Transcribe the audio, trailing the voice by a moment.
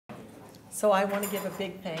So I want to give a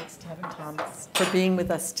big thanks to Evan Thomas for being with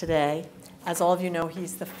us today. As all of you know,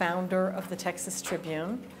 he's the founder of the Texas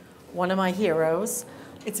Tribune, one of my heroes.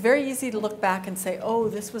 It's very easy to look back and say, oh,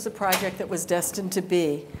 this was a project that was destined to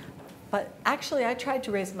be. But actually, I tried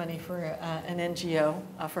to raise money for an NGO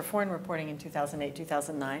for foreign reporting in 2008,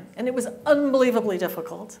 2009, and it was unbelievably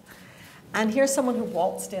difficult. And here's someone who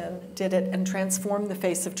waltzed in, did it, and transformed the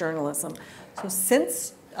face of journalism. So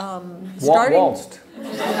since starting... Waltzed.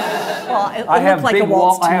 Well, it I looked like a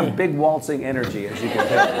waltz to I me. have big waltzing energy, as you can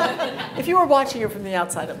tell. If you were watching it from the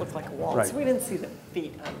outside, it looked like a waltz. Right. We didn't see the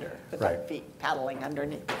feet under, the feet paddling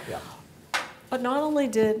underneath. Yeah. But not only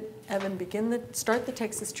did Evan start the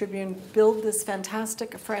Texas Tribune, build this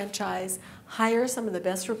fantastic franchise, hire some of the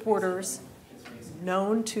best reporters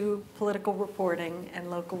known to political reporting and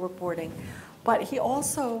local reporting, but he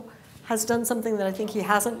also has done something that I think he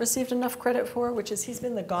hasn't received enough credit for, which is he's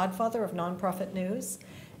been the godfather of nonprofit news.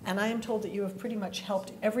 And I am told that you have pretty much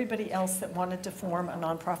helped everybody else that wanted to form a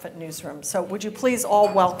nonprofit newsroom. So would you please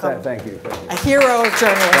all welcome Thank you. a hero of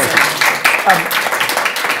journalism.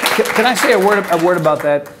 Can I say a word about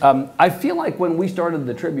that? I feel like when we started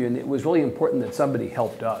the Tribune, it was really important that somebody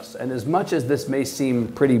helped us. And as much as this may seem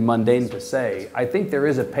pretty mundane to say, I think there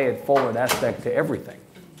is a pay it forward aspect to everything.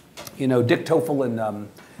 You know, Dick Toffel and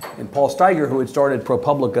Paul Steiger, who had started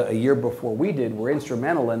ProPublica a year before we did, were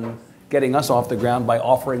instrumental in getting us off the ground by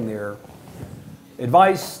offering their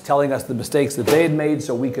advice, telling us the mistakes that they had made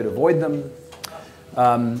so we could avoid them.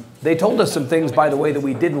 They told us some things, by the way, that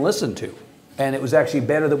we didn't listen to. And it was actually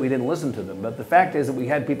better that we didn't listen to them. But the fact is that we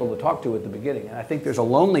had people to talk to at the beginning. And I think there's a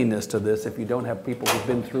loneliness to this if you don't have people who've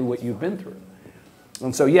been through what you've been through.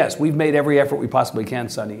 And so, yes, we've made every effort we possibly can,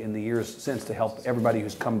 Sonni, in the years since to help everybody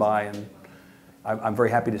who's come by. And I'm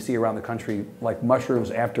very happy to see around the country, like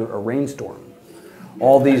mushrooms after a rainstorm,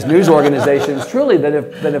 all these news organizations truly that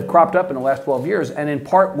have cropped up in the last 12 years, and in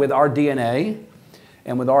part with our DNA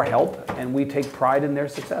and with our help, and we take pride in their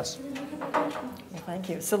success. Thank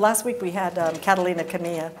you. So last week we had Catalina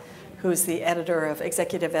Camilla, who's the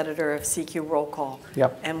executive editor of CQ Roll Call,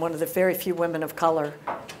 and one of the very few women of color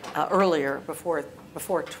earlier, before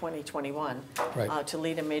 2021, to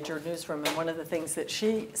lead a major newsroom. And one of the things that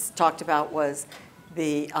she talked about was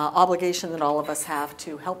the obligation that all of us have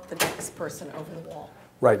to help the next person over the wall.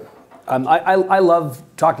 Right. I love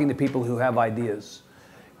talking to people who have ideas.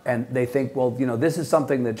 And they think, well, you know, this is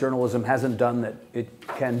something that journalism hasn't done that it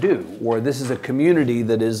can do, or this is a community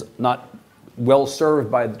that is not well served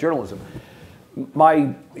by journalism.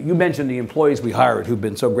 You mentioned the employees we hired who've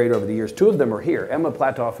been so great over the years. Two of them are here. Emma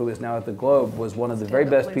Platoff, who is now at the Globe, was one of the very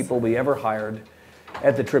best people we ever hired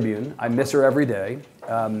at the Tribune. I miss her every day.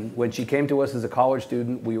 When she came to us as a college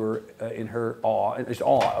student, we were in awe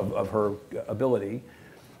of her ability.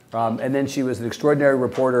 And then she was an extraordinary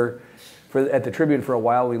reporter at the Tribune for a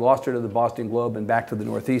while. We lost her to the Boston Globe and back to the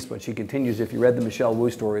Northeast, but she continues. If you read the Michelle Wu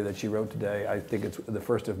story that she wrote today, I think it's the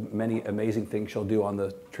first of many amazing things she'll do on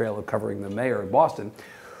the trail of covering the mayor of Boston.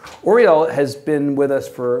 Oriel has been with us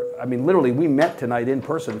literally we met tonight in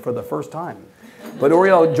person for the first time. But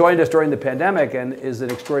Oriel joined us during the pandemic and is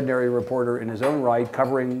an extraordinary reporter in his own right,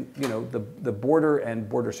 covering, you know, the border and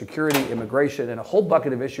border security, immigration, and a whole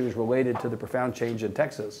bucket of issues related to the profound change in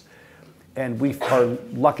Texas. And we are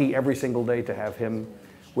lucky every single day to have him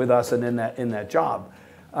with us and in that job.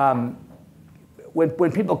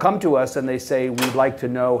 When people come to us and they say, we'd like to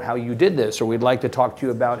know how you did this, or we'd like to talk to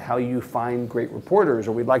you about how you find great reporters,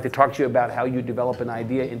 or we'd like to talk to you about how you develop an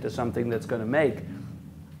idea into something that's going to make,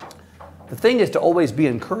 the thing is to always be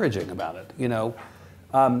encouraging about it. You know,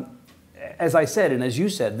 as I said, and as you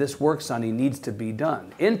said, this work, Sonni, needs to be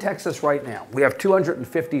done. In Texas right now, we have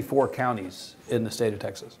 254 counties in the state of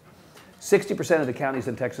Texas. 60% of the counties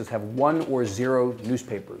in Texas have 1 or 0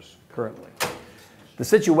 newspapers currently. The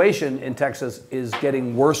situation in Texas is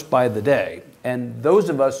getting worse by the day. And those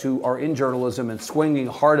of us who are in journalism and swinging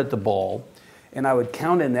hard at the ball, and I would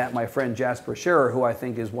count in that my friend Jasper Scherer, who I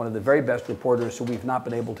think is one of the very best reporters who we've not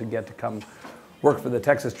been able to get to come work for the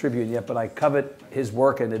Texas Tribune yet, but I covet his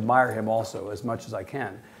work and admire him also as much as I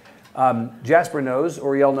can. Jasper knows,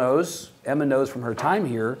 Oriel knows, Emma knows from her time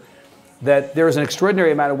here, that there is an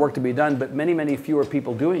extraordinary amount of work to be done, but many, many fewer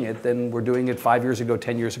people doing it than were doing it 5 years ago,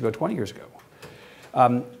 10 years ago, 20 years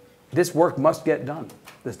ago. This work must get done.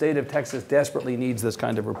 The state of Texas desperately needs this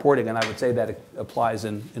kind of reporting, and I would say that it applies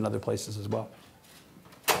in other places as well.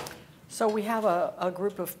 So we have a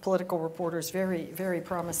group of political reporters, very, very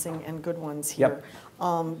promising and good ones here.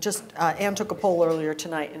 Ann took a poll earlier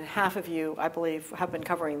tonight, and half of you, I believe, have been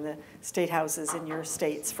covering the state houses in your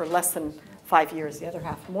states for less than 5 years, the other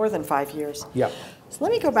half more than 5 years. Yeah. So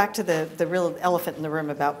let me go back to the real elephant in the room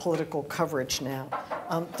about political coverage now.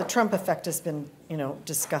 The Trump effect has been,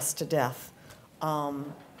 discussed to death.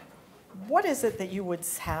 What is it that you would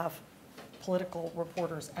have political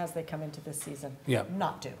reporters, as they come into this season,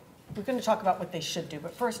 not do? We're going to talk about what they should do,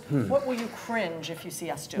 but first, what will you cringe if you see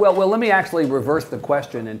us do? Well, let me actually reverse the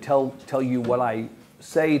question and tell you what I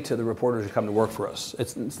say to the reporters who come to work for us.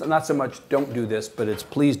 It's not so much don't do this, but it's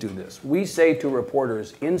please do this. We say to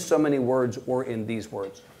reporters in so many words or in these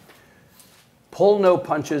words, pull no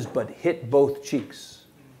punches, but hit both cheeks.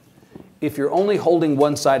 If you're only holding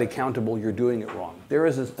one side accountable, you're doing it wrong. There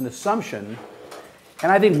is an assumption,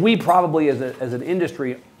 and I think we probably as an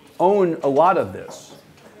industry own a lot of this.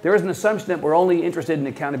 There is an assumption that we're only interested in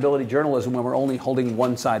accountability journalism when we're only holding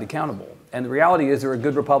one side accountable. And the reality is there are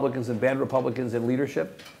good Republicans and bad Republicans in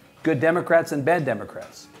leadership, good Democrats and bad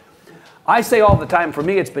Democrats. I say all the time, for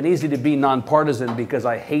me, it's been easy to be nonpartisan because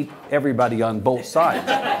I hate everybody on both sides.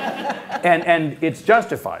 and it's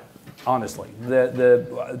justified, honestly.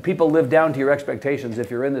 The people live down to your expectations. If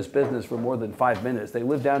you're in this business for more than 5 minutes, they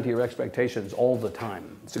live down to your expectations all the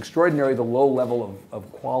time. It's extraordinary the low level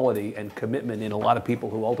of quality and commitment in a lot of people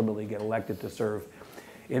who ultimately get elected to serve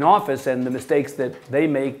in office, and the mistakes that they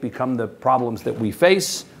make become the problems that we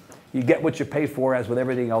face. You get what you pay for, as with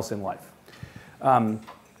everything else in life. But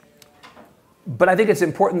I think it's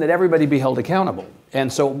important that everybody be held accountable.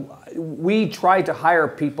 And so we try to hire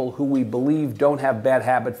people who we believe don't have bad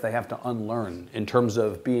habits they have to unlearn in terms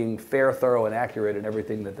of being fair, thorough, and accurate in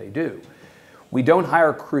everything that they do. We don't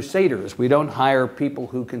hire crusaders. We don't hire people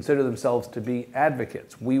who consider themselves to be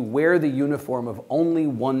advocates. We wear the uniform of only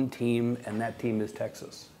one team, and that team is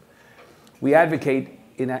Texas. We advocate,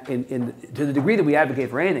 to the degree that we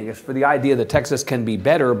advocate for anything, is for the idea that Texas can be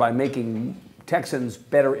better by making Texans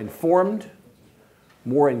better informed,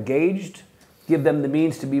 more engaged, give them the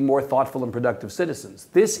means to be more thoughtful and productive citizens.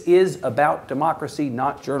 This is about democracy,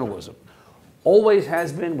 not journalism. Always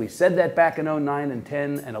has been. We said that back in 09 and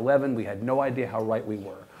 10 and 11. We had no idea how right we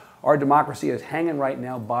were. Our democracy is hanging right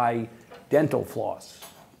now by dental floss.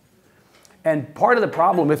 And part of the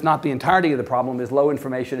problem, if not the entirety of the problem, is low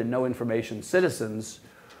information and no information citizens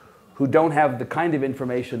who don't have the kind of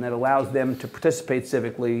information that allows them to participate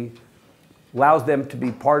civically, allows them to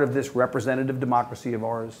be part of this representative democracy of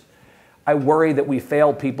ours. I worry that we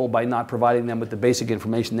fail people by not providing them with the basic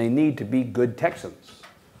information they need to be good Texans.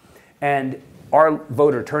 And our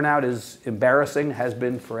voter turnout is embarrassing, has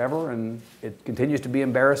been forever, and it continues to be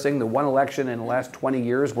embarrassing. The one election in the last 20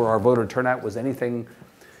 years where our voter turnout was anything,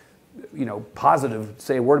 positive,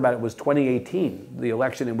 say a word about it, was 2018, the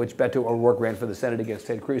election in which Beto O'Rourke ran for the Senate against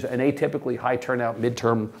Ted Cruz, an atypically high turnout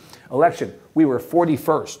midterm election. We were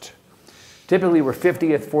 41st. Typically, we're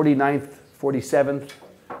 50th, 49th, 47th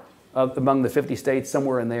among the 50 states,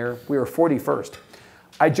 somewhere in there. We were 41st.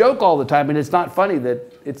 I joke all the time, and it's not funny,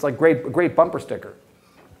 that it's like great bumper sticker.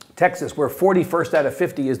 Texas, where 41st out of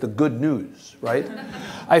 50 is the good news, right?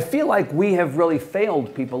 I feel like we have really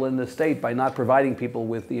failed people in this state by not providing people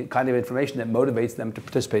with the kind of information that motivates them to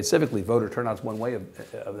participate civically. Voter turnout's one way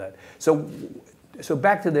of that. So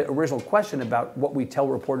back to the original question about what we tell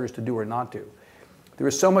reporters to do or not do. There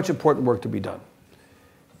is so much important work to be done.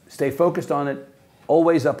 Stay focused on it.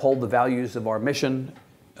 Always uphold the values of our mission.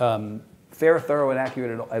 Fair, thorough, and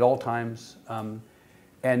accurate at all times.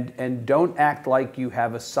 And don't act like you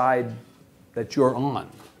have a side that you're on.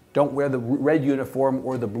 Don't wear the red uniform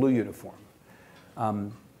or the blue uniform.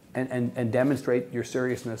 And demonstrate your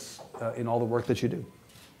seriousness in all the work that you do.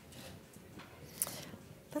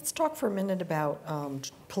 Let's talk for a minute about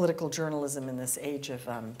political journalism in this age of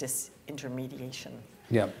disintermediation.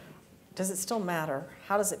 Yeah. Does it still matter?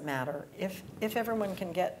 How does it matter? If everyone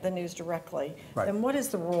can get the news directly, right, then what is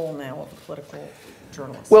the role now of a political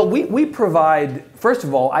journalist? Well, we provide, first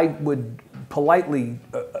of all, I would politely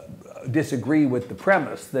disagree with the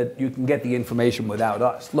premise that you can get the information without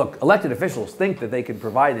us. Look, elected officials think that they can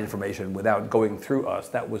provide information without going through us.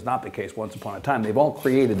 That was not the case once upon a time. They've all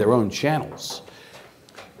created their own channels.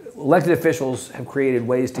 Elected officials have created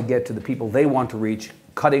ways to get to the people they want to reach,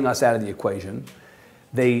 cutting us out of the equation.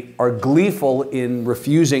 They are gleeful in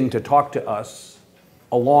refusing to talk to us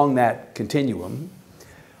along that continuum.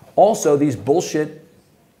 Also, these bullshit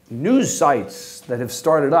news sites that have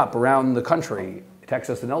started up around the country,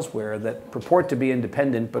 Texas and elsewhere, that purport to be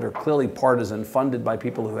independent but are clearly partisan, funded by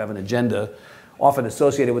people who have an agenda, often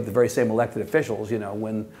associated with the very same elected officials.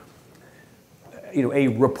 When a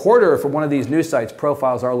reporter from one of these news sites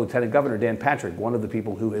profiles our Lieutenant Governor, Dan Patrick, one of the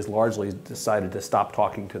people who has largely decided to stop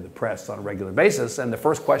talking to the press on a regular basis, and the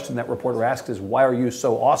first question that reporter asks is, "Why are you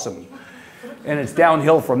so awesome?" and it's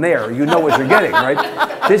downhill from there. You know what you're getting,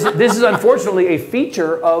 right? This is unfortunately a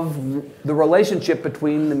feature of the relationship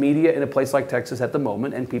between the media in a place like Texas at the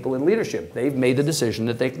moment and people in leadership. They've made the decision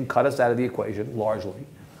that they can cut us out of the equation, largely.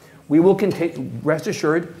 We will continue, rest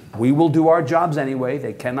assured, we will do our jobs anyway.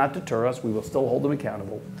 They cannot deter us. We will still hold them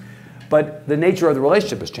accountable. But the nature of the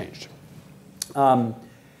relationship has changed.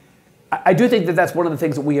 I do think that that's one of the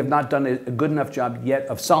things that we have not done a good enough job yet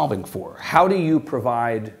of solving for. How do you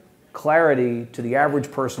provide clarity to the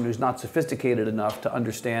average person who's not sophisticated enough to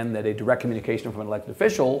understand that a direct communication from an elected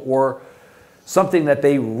official or something that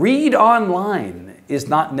they read online is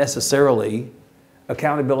not necessarily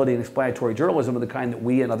accountability and explanatory journalism of the kind that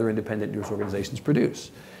we and other independent news organizations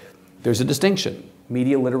produce? There's a distinction.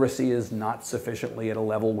 Media literacy is not sufficiently at a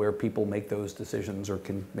level where people make those decisions or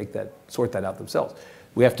can make that, sort that out themselves.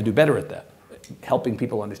 We have to do better at that, helping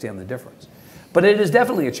people understand the difference. But it is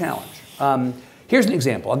definitely a challenge. Here's an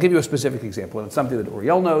example. I'll give you a specific example, and it's something that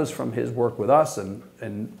Oriel knows from his work with us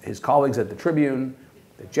and his colleagues at the Tribune,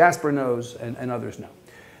 that Jasper knows, and others know.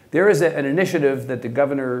 There is an initiative that the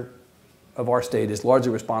governor of our state is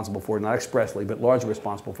largely responsible for, not expressly, but largely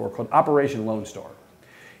responsible for, called Operation Lone Star,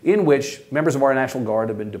 in which members of our National Guard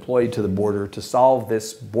have been deployed to the border to solve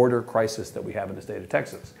this border crisis that we have in the state of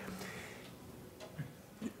Texas.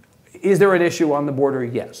 Is there an issue on the border?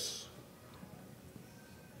 Yes.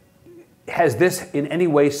 Has this in any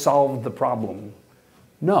way solved the problem?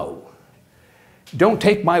 No. Don't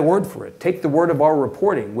take my word for it. Take the word of our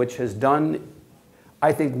reporting, which has done,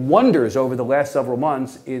 I think, wonders over the last several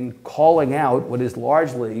months in calling out what is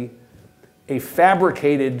largely a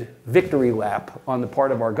fabricated victory lap on the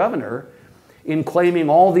part of our governor in claiming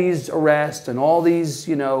all these arrests and all these,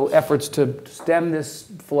 efforts to stem this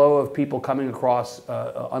flow of people coming across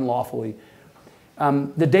unlawfully.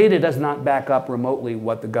 The data does not back up remotely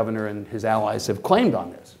what the governor and his allies have claimed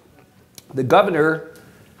on this. The governor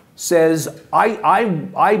says, I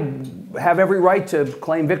have every right to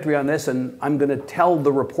claim victory on this, and I'm going to tell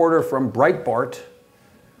the reporter from Breitbart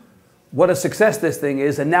what a success this thing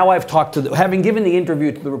is, and now I've talked to, having given the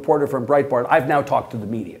interview to the reporter from Breitbart, I've now talked to the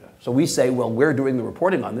media. So we say, well, we're doing the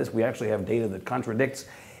reporting on this. We actually have data that contradicts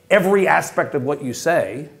every aspect of what you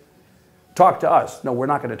say. Talk to us. No, we're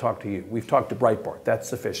not going to talk to you. We've talked to Breitbart. That's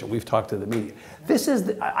sufficient. We've talked to the media. This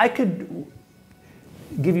is, I could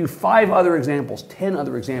give you 5 other examples, 10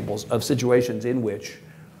 other examples of situations in which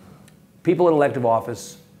people in elective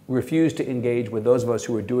office refuse to engage with those of us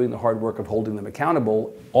who are doing the hard work of holding them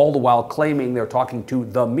accountable, all the while claiming they're talking to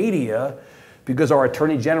the media because our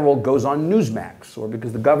Attorney General goes on Newsmax, or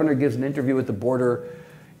because the governor gives an interview at the border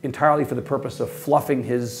entirely for the purpose of fluffing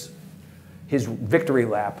his victory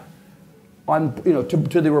lap on,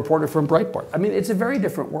 to the reporter from Breitbart. I mean, it's a very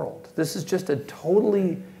different world. This is just a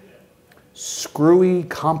totally screwy,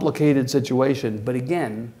 complicated situation. But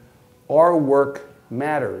again, our work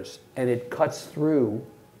matters, and it cuts through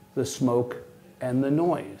the smoke and the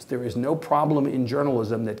noise. There is no problem in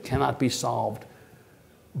journalism that cannot be solved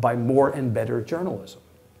by more and better journalism.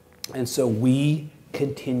 And so we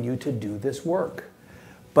continue to do this work.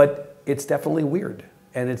 But it's definitely weird.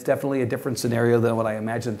 And it's definitely a different scenario than what I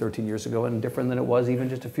imagined 13 years ago, and different than it was even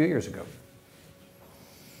just a few years ago.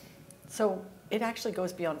 So it actually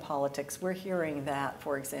goes beyond politics. We're hearing that,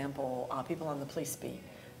 for example, people on the police beat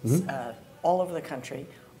all over the country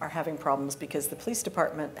are having problems because the police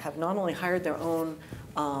department have not only hired their own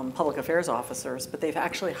public affairs officers, but they've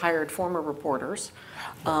actually hired former reporters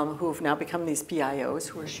who have now become these PIOs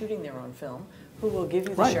who are shooting their own film, who will give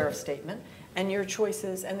you the sheriff's statement and your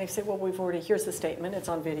choices. And they say, well, here's the statement, it's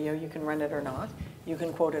on video, you can run it or not, you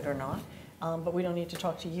can quote it or not. But we don't need to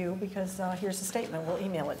talk to you because here's the statement, we'll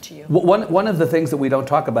email it to you. One of the things that we don't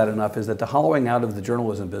talk about enough is that the hollowing out of the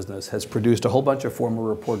journalism business has produced a whole bunch of former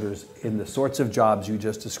reporters in the sorts of jobs you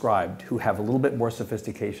just described who have a little bit more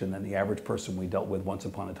sophistication than the average person we dealt with once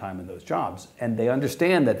upon a time in those jobs. And they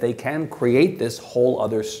understand that they can create this whole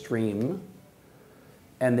other stream,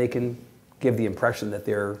 and they can give the impression that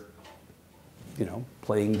they're,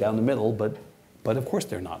 playing down the middle, but of course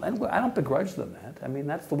they're not. And I don't begrudge them that. I mean,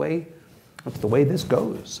 that's the way this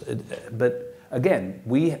goes. But again,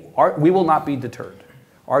 we will not be deterred.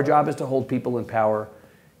 Our job is to hold people in power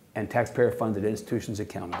and taxpayer-funded institutions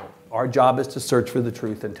accountable. Our job is to search for the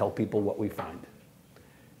truth and tell people what we find.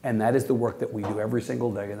 And that is the work that we do every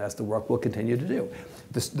single day, and that's the work we'll continue to do.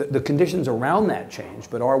 The conditions around that change,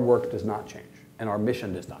 but our work does not change, and our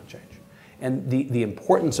mission does not change. And the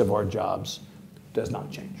importance of our jobs does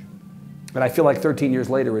not change. But I feel like 13 years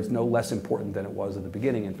later, it's no less important than it was at the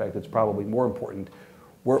beginning. In fact, it's probably more important.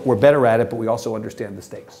 We're better at it, but we also understand the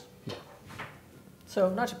stakes. So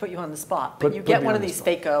not to put you on the spot, but you get one of these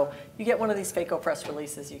FACO press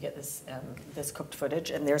releases. You get this this cooked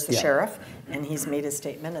footage, and there's the sheriff, and he's made his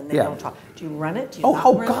statement, and they don't talk. Do you run it? Do you not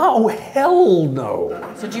run it? Oh hell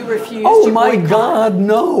no! So do you refuse? Oh my God,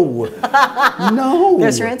 no, no.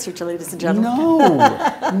 There's your answer, ladies and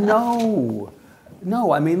gentlemen.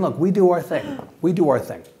 No. I mean, look, we do our thing. We do our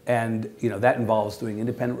thing, and that involves doing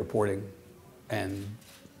independent reporting, and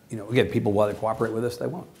again, people while they cooperate with us, they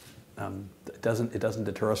won't. It doesn't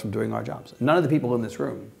deter us from doing our jobs. None of the people in this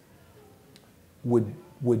room would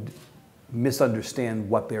misunderstand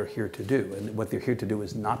what they're here to do, and what they're here to do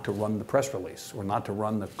is not to run the press release or not to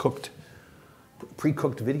run the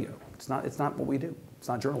pre-cooked video. It's not what we do. It's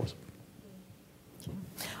not journalism.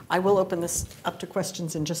 I will open this up to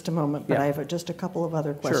questions in just a moment, but I have just a couple of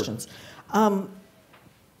other questions. Sure.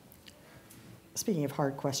 Speaking of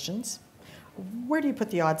hard questions, where do you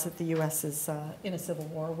put the odds that the U.S. is in a civil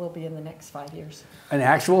war, will be in the next 5 years? An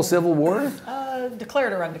actual civil war?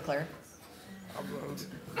 Declared or undeclared.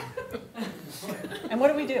 And what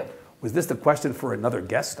do we do? Was this the question for another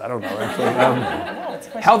guest? I don't know.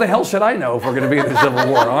 Actually, how the hell should I know if we're going to be in a civil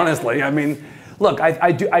war, honestly? I mean, look,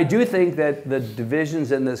 I do think that the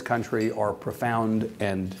divisions in this country are profound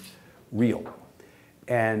and real.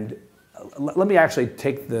 And let me actually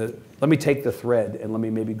take the thread and let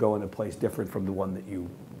me maybe go in a place different from the one that you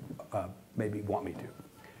maybe want me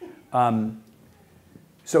to.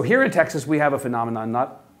 So here in Texas, we have a phenomenon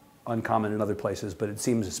not uncommon in other places, but it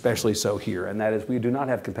seems especially so here, and that is we do not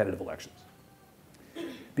have competitive elections.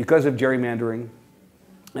 Because of gerrymandering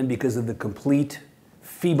and because of the complete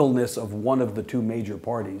feebleness of one of the two major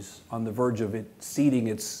parties on the verge of it ceding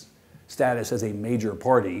its status as a major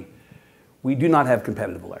party, we do not have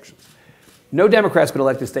competitive elections. No Democrat's been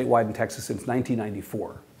elected statewide in Texas since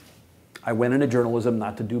 1994. I went into journalism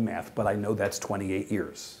not to do math, but I know that's 28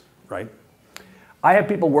 years, right? I have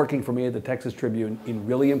people working for me at the Texas Tribune in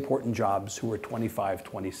really important jobs who are 25,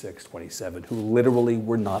 26, 27, who literally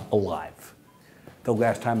were not alive the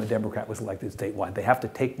last time a Democrat was elected statewide. They have to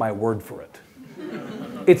take my word for it.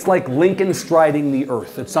 It's like Lincoln striding the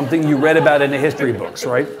earth. It's something you read about in the history books,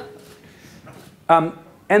 right? And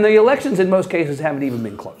the elections in most cases haven't even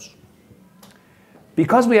been close.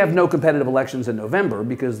 Because we have no competitive elections in November,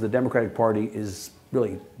 because the Democratic Party is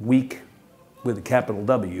really weak with a capital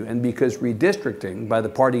W, and because redistricting by the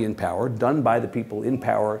party in power, done by the people in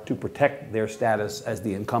power to protect their status as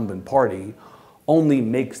the incumbent party, only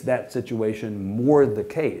makes that situation more the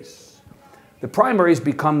case, the primaries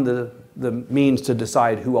become the means to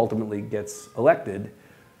decide who ultimately gets elected.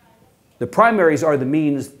 The primaries are the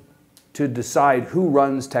means to decide who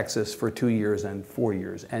runs Texas for 2 years and 4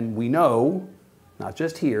 years. And we know, not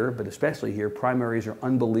just here, but especially here, primaries are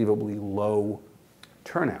unbelievably low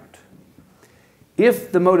turnout.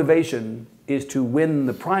 If the motivation is to win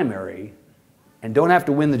the primary and don't have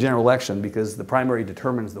to win the general election because the primary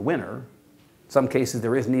determines the winner, in some cases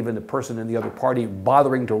there isn't even a person in the other party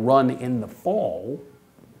bothering to run in the fall,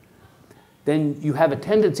 then you have a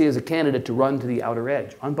tendency as a candidate to run to the outer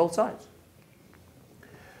edge on both sides.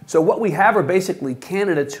 So what we have are basically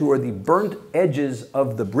candidates who are the burnt edges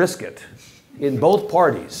of the brisket in both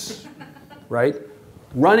parties, right?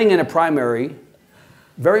 Running in a primary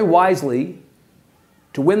very wisely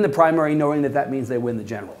to win the primary, knowing that that means they win the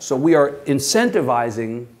general. So we are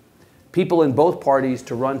incentivizing people in both parties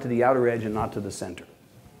to run to the outer edge and not to the center.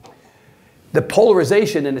 The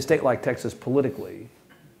polarization in a state like Texas politically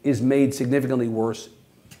is made significantly worse,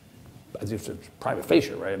 as if it's prima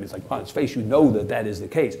facie, right? I mean, it's like on its face, you know that that is the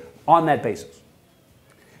case, on that basis.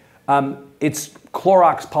 It's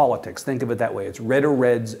Clorox politics, think of it that way. It's red are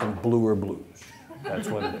reds and blue are blues. That's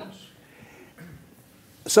what it is.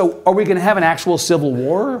 So are we going to have an actual civil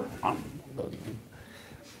war?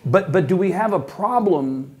 But do we have a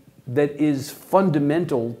problem that is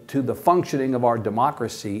fundamental to the functioning of our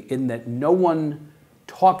democracy in that no one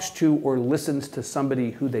talks to or listens to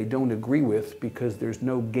somebody who they don't agree with because there's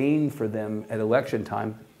no gain for them at election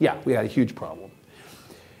time? Yeah, we had a huge problem.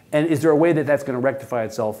 And is there a way that that's going to rectify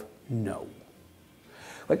itself? No.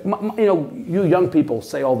 Like, you young people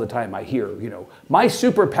say all the time, I hear, my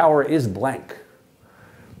superpower is blank.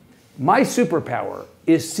 My superpower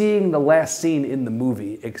is seeing the last scene in the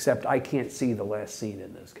movie, except I can't see the last scene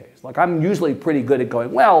in this case. Like, I'm usually pretty good at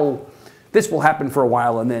going, well, this will happen for a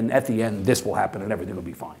while, and then at the end, this will happen, and everything will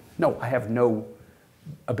be fine. No, I have no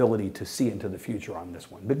ability to see into the future on this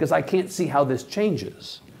one, because I can't see how this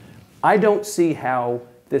changes. I don't see how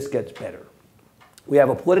this gets better. We have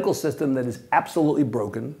a political system that is absolutely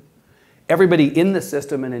broken. Everybody in the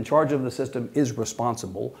system and in charge of the system is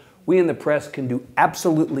responsible. We in the press can do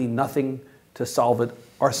absolutely nothing to solve it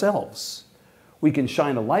ourselves. We can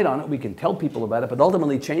shine a light on it, we can tell people about it, but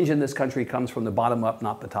ultimately change in this country comes from the bottom up,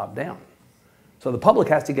 not the top down. So the public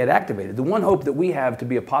has to get activated. The one hope that we have to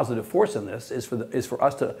be a positive force in this is for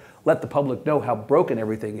us to let the public know how broken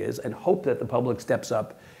everything is and hope that the public steps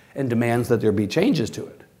up and demands that there be changes to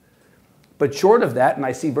it. But short of that, and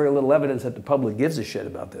I see very little evidence that the public gives a shit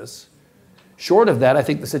about this, short of that, I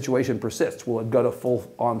think the situation persists. Will it go to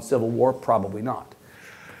full-on civil war? Probably not.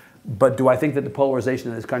 But do I think that the polarization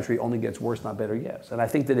in this country only gets worse, not better? Yes. And I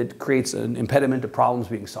think that it creates an impediment to problems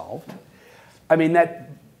being solved. I mean, that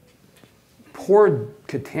poor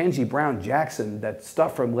Ketanji Brown Jackson, that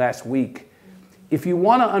stuff from last week, if you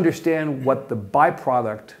want to understand what the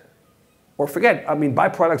byproduct, or forget, I mean,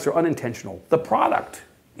 byproducts are unintentional. The product,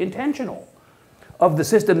 intentional, of the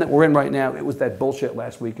system that we're in right now, it was that bullshit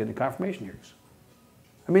last week in the confirmation hearings.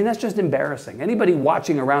 I mean, that's just embarrassing. Anybody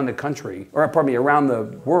watching around the country, or pardon me, around the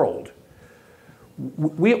world,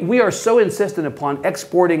 we are so insistent upon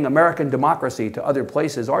exporting American democracy to other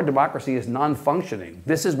places. Our democracy is non-functioning.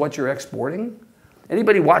 This is what you're exporting?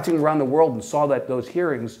 Anybody watching around the world and saw those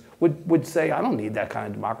hearings would say, I don't need that kind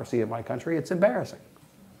of democracy in my country. It's embarrassing.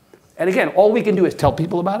 And again, all we can do is tell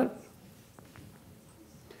people about it.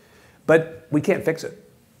 But we can't fix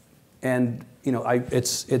it. And you know,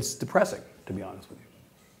 it's depressing, to be honest with you.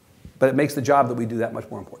 But it makes the job that we do that much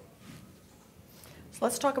more important. So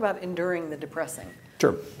let's talk about enduring the depressing.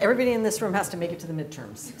 Sure. Everybody in this room has to make it to the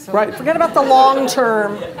midterms. So right. Forget about the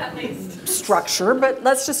long-term structure, but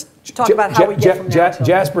let's just talk about how we get from now till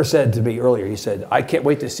Jasper said to me earlier, he said, I can't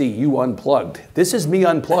wait to see you unplugged. This is me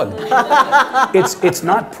unplugged. It's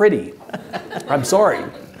not pretty. I'm sorry.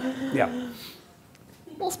 Yeah.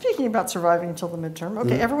 Well, speaking about surviving until the midterm,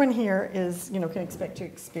 okay, everyone here is, can expect to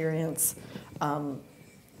experience,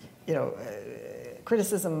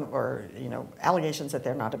 criticism or, allegations that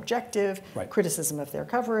they're not objective, right. criticism of their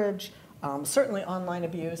coverage, certainly online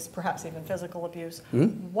abuse, perhaps even physical abuse.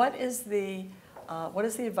 What is the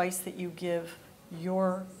advice that you give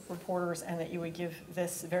your reporters and that you would give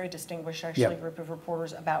this very distinguished, group of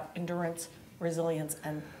reporters about endurance, resilience,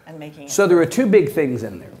 and making it? So there are two big things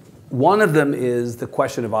in there. One of them is the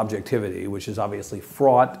question of objectivity, which is obviously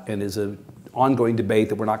fraught and is an ongoing debate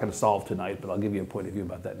that we're not going to solve tonight, but I'll give you a point of view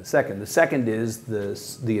about that in a second. The second is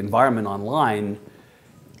the environment online,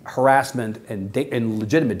 harassment and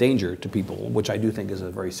legitimate danger to people, which I do think is a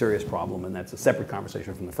very serious problem, and that's a separate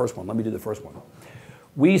conversation from the first one. Let me do the first one.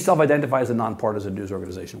 We self-identify as a nonpartisan news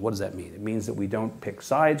organization. What does that mean? It means that we don't pick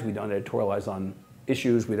sides, we don't editorialize on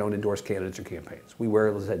issues, we don't endorse candidates or campaigns. We wear,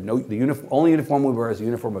 as I said, the only uniform we wear is the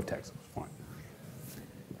uniform of Texans. Fine.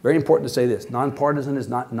 Very important to say this, nonpartisan is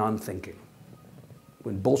not non-thinking.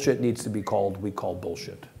 When bullshit needs to be called, we call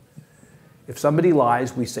bullshit. If somebody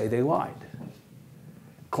lies, we say they lied.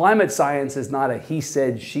 Climate science is not a he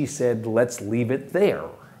said, she said, let's leave it there.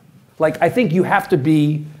 Like, I think you have to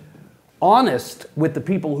be honest with the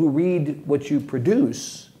people who read what you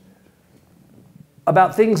produce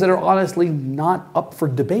about things that are honestly not up for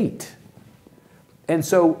debate. And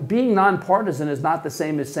so being nonpartisan is not the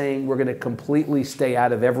same as saying we're going to completely stay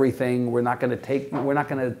out of everything. We're not going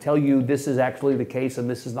to tell you this is actually the case and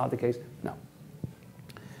this is not the case. No.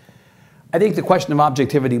 I think the question of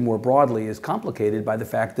objectivity more broadly is complicated by the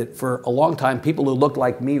fact that for a long time people who looked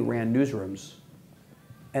like me ran newsrooms,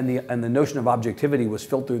 and the notion of objectivity was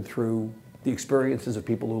filtered through the experiences of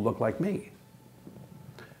people who look like me.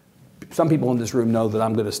 Some people in this room know that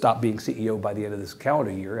I'm going to stop being CEO by the end of this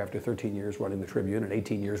calendar year after 13 years running the Tribune and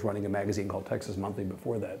 18 years running a magazine called Texas Monthly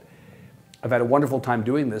before that. I've had a wonderful time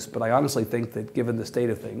doing this, but I honestly think that given the state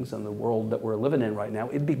of things and the world that we're living in right now,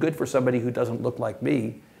 it'd be good for somebody who doesn't look like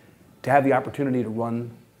me to have the opportunity to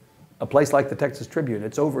run a place like the Texas Tribune.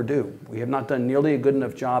 It's overdue. We have not done nearly a good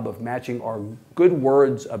enough job of matching our good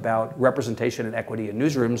words about representation and equity in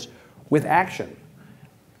newsrooms with action.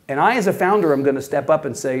 And I, as a founder, am going to step up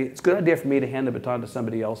and say, it's a good idea for me to hand the baton to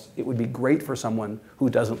somebody else. It would be great for someone who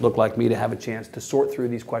doesn't look like me to have a chance to sort through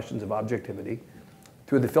these questions of objectivity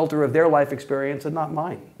through the filter of their life experience and not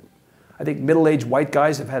mine. I think middle-aged white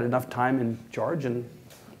guys have had enough time in charge, and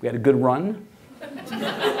we had a good run.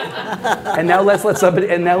 And now let's let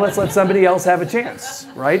somebody else have a chance,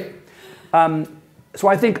 right? So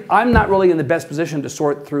I think I'm not really in the best position to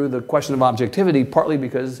sort through the question of objectivity, partly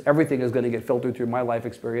because everything is going to get filtered through my life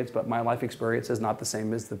experience, but my life experience is not the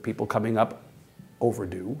same as the people coming up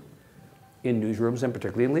overdue in newsrooms and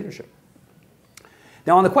particularly in leadership.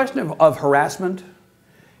 Now on the question of harassment,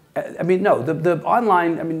 I mean, no, the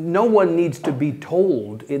online, I mean, no one needs to be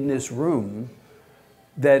told in this room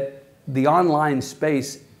that the online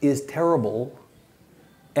space is terrible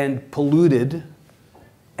and polluted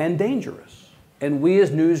and dangerous. And we as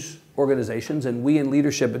news organizations and we in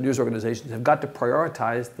leadership and news organizations have got to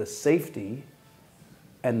prioritize the safety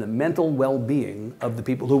and the mental well-being of the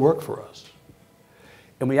people who work for us.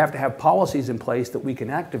 And we have to have policies in place that we can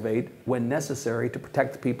activate when necessary to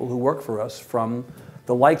protect the people who work for us from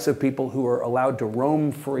the likes of people who are allowed to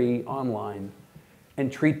roam free online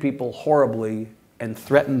and treat people horribly and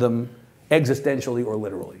threaten them existentially or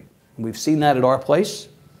literally. And we've seen that at our place.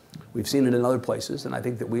 We've seen it in other places, and I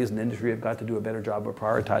think that we as an industry have got to do a better job of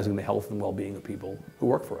prioritizing the health and well-being of people who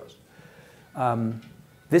work for us.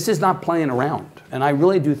 This is not playing around, and I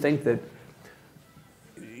really do think that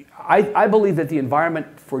I believe that the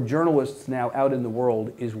environment for journalists now out in the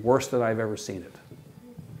world is worse than I've ever seen it,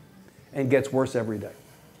 and gets worse every day.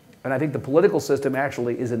 And I think the political system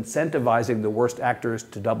actually is incentivizing the worst actors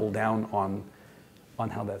to double down on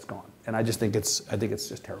how that's gone. And I just think it's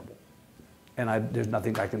just terrible. And there's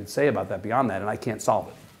nothing I can say about that beyond that, and I can't solve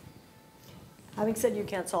it. Having said you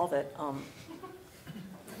can't solve it,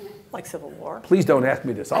 like Civil War. Please don't ask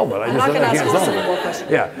me to solve it. I'm not going to ask you a Civil War question.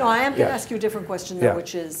 Yeah. No, I am going to ask you a different question, though, Yeah.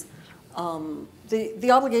 which is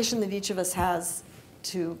the obligation that each of us has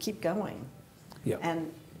to keep going Yeah.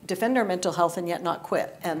 and defend our mental health and yet not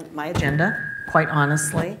quit. And my agenda, quite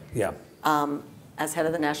honestly, Yeah. as head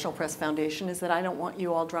of the National Press Foundation, is that I don't want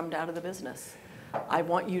you all drummed out of the business. I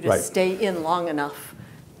want you to Right. stay in long enough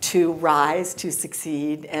to rise, to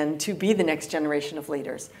succeed, and to be the next generation of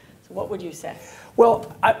leaders. So what would you say?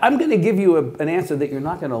 Well, I'm going to give you an answer that you're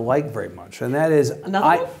not going to like very much, and that is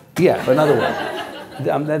Another one? Yeah, another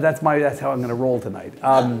one. That's how I'm going to roll tonight.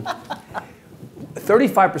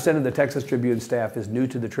 35% of the Texas Tribune staff is new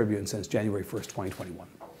to the Tribune since January 1st, 2021.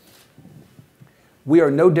 We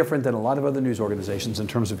are no different than a lot of other news organizations in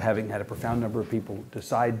terms of having had a profound number of people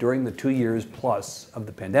decide during the 2 years plus of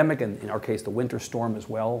the pandemic, and in our case, the winter storm as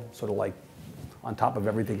well, sort of like on top of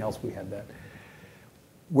everything else we had that.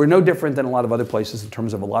 We're no different than a lot of other places in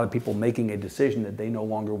terms of a lot of people making a decision that they no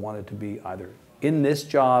longer wanted to be either in this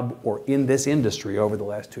job or in this industry over the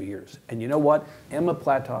last 2 years. And you know what? Emma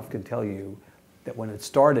Platoff can tell you that when it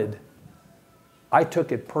started, I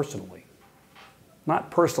took it personally.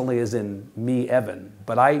 Not personally as in me, Evan,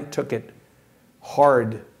 but I took it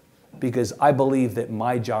hard because I believe that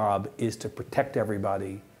my job is to protect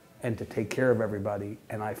everybody and to take care of everybody,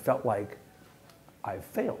 and I felt like I've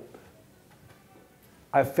failed.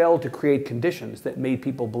 I failed to create conditions that made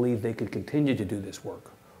people believe they could continue to do this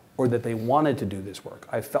work or that they wanted to do this work.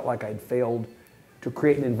 I felt like I'd failed to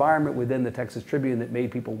create an environment within the Texas Tribune that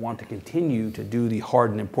made people want to continue to do the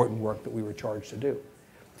hard and important work that we were charged to do.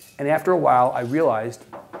 And after a while, I realized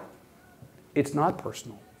it's not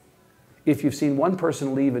personal. If you've seen one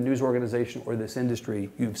person leave a news organization or this industry,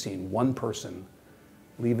 you've seen one person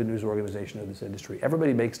leave a news organization or this industry.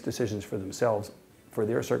 Everybody makes decisions for themselves, for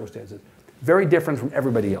their circumstances, very different from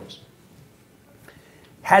everybody else.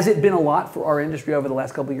 Has it been a lot for our industry over the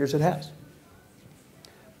last couple of years? It has.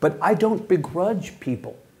 But I don't begrudge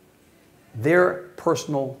people their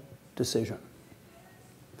personal decision.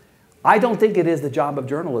 I don't think it is the job of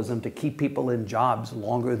journalism to keep people in jobs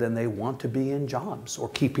longer than they want to be in jobs or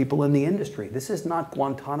keep people in the industry. This is not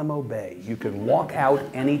Guantanamo Bay. You can walk out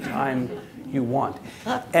anytime you want.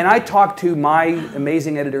 And I talk to my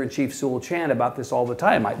amazing editor-in-chief, Sewell Chan, about this all the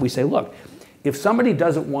time. We say, look, if somebody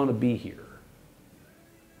doesn't want to be here,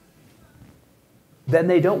 then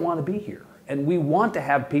they don't want to be here. And we want to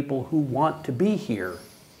have people who want to be here,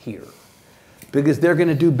 because they're going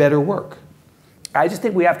to do better work. I just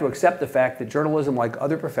think we have to accept the fact that journalism, like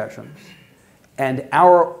other professions, and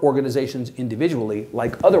our organizations individually,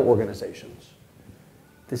 like other organizations,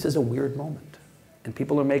 this is a weird moment. And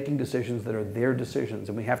people are making decisions that are their decisions,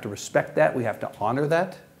 and we have to respect that, we have to honor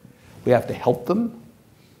that, we have to help them.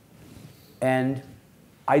 And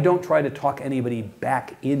I don't try to talk anybody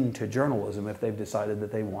back into journalism if they've decided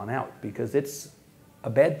that they want out, because it's a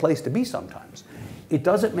bad place to be sometimes. It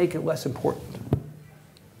doesn't make it less important.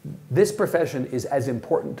 This profession is as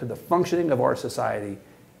important to the functioning of our society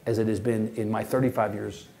as it has been in my 35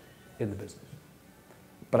 years in the business.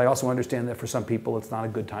 But I also understand that for some people it's not a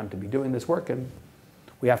good time to be doing this work, and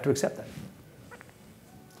we have to accept that.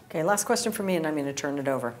 Okay, last question for me, and I'm going to turn it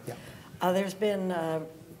over. Yeah. There's been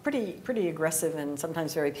pretty aggressive and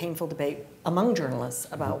sometimes very painful debate among journalists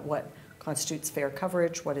about what constitutes fair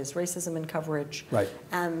coverage, what is racism in coverage. Right.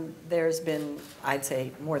 And there's been, I'd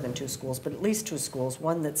say, more than two schools, but at least two schools.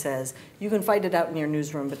 One that says, you can fight it out in your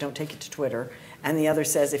newsroom, but don't take it to Twitter. And the other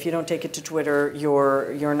says, if you don't take it to Twitter,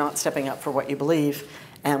 you're not stepping up for what you believe.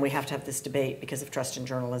 And we have to have this debate because of trust in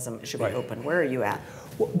journalism. It should be open. Where are you at?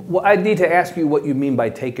 Well, I need to ask you what you mean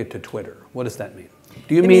by take it to Twitter. What does that mean?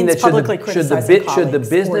 Do you It mean means that publicly criticizing colleagues.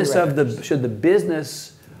 should the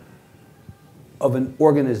business of an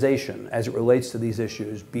organization as it relates to these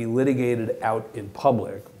issues be litigated out in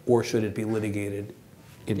public, or should it be litigated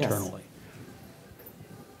internally? Yes.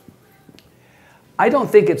 I don't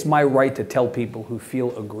think it's my right to tell people who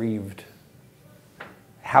feel aggrieved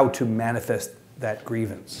how to manifest that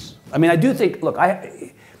grievance. I mean, I do think, look,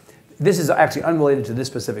 this is actually unrelated to this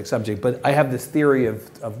specific subject, but I have this theory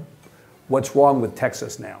of what's wrong with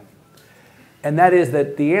Texas now. And that is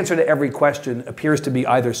that the answer to every question appears to be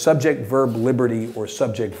either subject-verb liberty or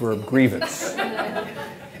subject-verb grievance.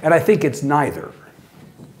 And I think it's neither.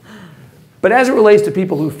 But as it relates to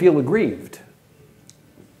people who feel aggrieved,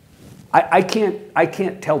 I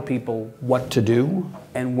can't tell people what to do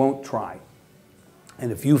and won't try.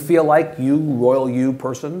 And if you feel like you, royal you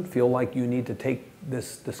person, feel like you need to take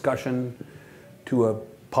this discussion to a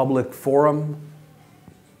public forum,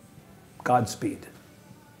 Godspeed.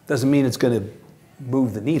 Doesn't mean it's going to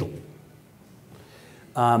move the needle.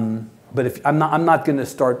 But if I'm not going to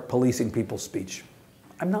start policing people's speech.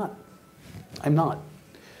 I'm not.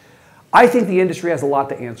 I think the industry has a lot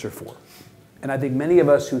to answer for. And I think many of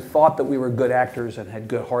us who thought that we were good actors and had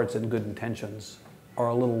good hearts and good intentions are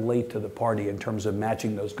a little late to the party in terms of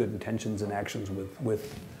matching those good intentions and actions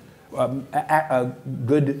with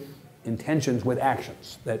good intentions with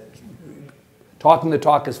actions. That talking the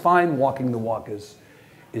talk is fine, walking the walk is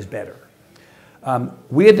better.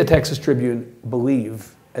 We at the Texas Tribune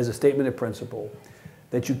believe, as a statement of principle,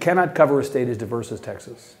 that you cannot cover a state as diverse as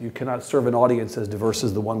Texas. You cannot serve an audience as diverse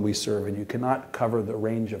as the one we serve, and you cannot cover the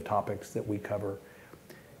range of topics that we cover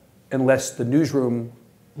unless the newsroom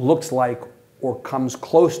looks like or comes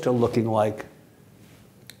close to looking like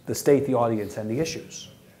the state, the audience, and the issues.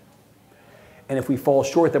 And if we fall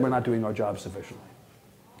short, then we're not doing our job sufficiently.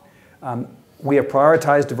 We have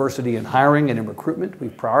prioritized diversity in hiring and in recruitment.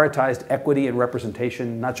 We've prioritized equity and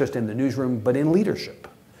representation, not just in the newsroom, but in leadership.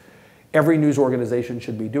 Every news organization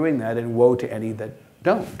should be doing that, and woe to any that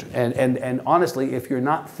don't. And honestly, if you're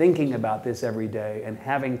not thinking about this every day and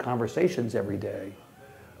having conversations every day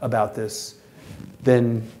about this,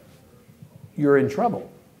 then you're in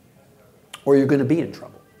trouble, or you're going to be in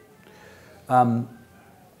trouble.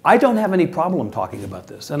 I don't have any problem talking about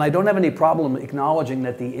this, and I don't have any problem acknowledging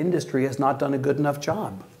that the industry has not done a good enough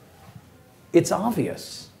job. It's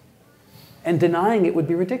obvious. And denying it would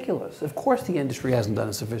be ridiculous. Of course the industry hasn't done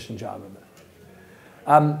a sufficient job of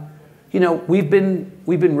it. You know, we've been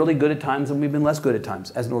really good at times and we've been less good at times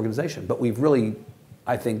as an organization, but we've really,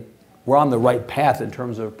 I think, we're on the right path in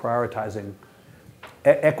terms of prioritizing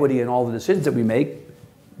equity in all the decisions that we make,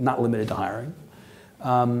 not limited to hiring.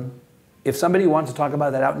 If somebody wants to talk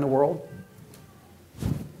about that out in the world,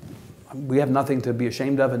 we have nothing to be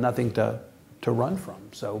ashamed of and nothing to run from.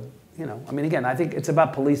 So, you know, I mean, again, I think it's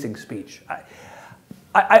about policing speech.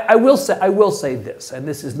 I will say this, and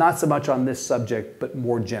this is not so much on this subject, but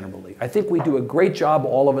more generally. I think we do a great job,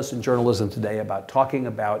 all of us in journalism today, about talking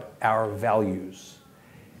about our values,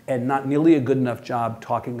 and not nearly a good enough job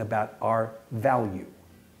talking about our value.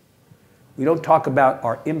 We don't talk about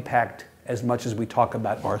our impact as much as we talk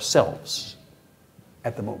about ourselves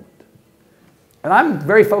at the moment. And I'm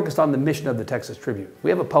very focused on the mission of the Texas Tribune. We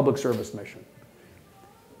have a public service mission.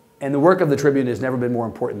 And the work of the Tribune has never been more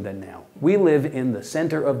important than now. We live in the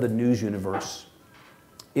center of the news universe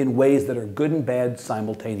in ways that are good and bad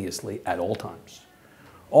simultaneously at all times.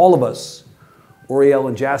 All of us, Oriel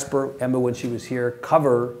and Jasper, Emma when she was here,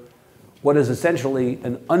 cover what is essentially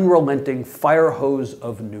an unrelenting fire hose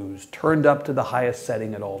of news turned up to the highest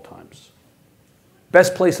setting at all times.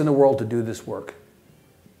 Best place in the world to do this work.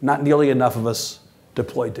 Not nearly enough of us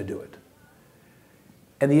deployed to do it.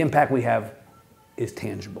 And the impact we have is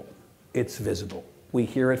tangible. It's visible. We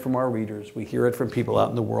hear it from our readers. We hear it from people out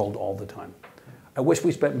in the world all the time. I wish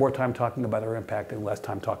we spent more time talking about our impact and less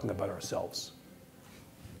time talking about ourselves.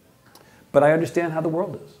 But I understand how the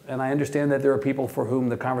world is. And I understand that there are people for whom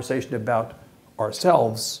the conversation about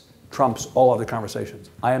ourselves trumps all other conversations.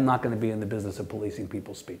 I am not going to be in the business of policing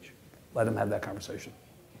people's speech. Let them have that conversation.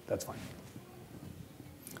 That's fine.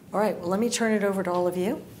 All right, well, let me turn it over to all of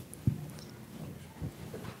you.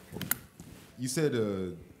 You said,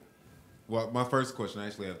 well, my first question, I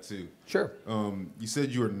actually have two. Sure. You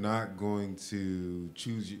said you are not going to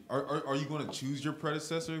choose, are you going to choose your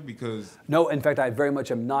predecessor? Because... No, in fact, I very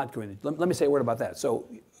much am not going to. Let me say a word about that. So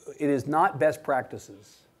it is not best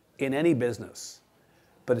practices in any business,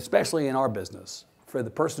 but especially in our business, for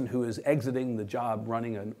the person who is exiting the job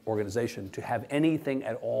running an organization to have anything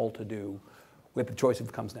at all to do with the choice of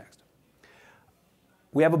what comes next.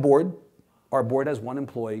 We have a board. Our board has one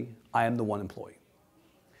employee. I am the one employee.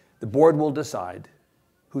 The board will decide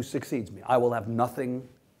who succeeds me. I will have nothing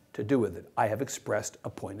to do with it. I have expressed a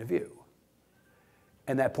point of view.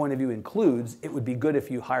 And that point of view includes, it would be good if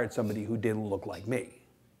you hired somebody who didn't look like me.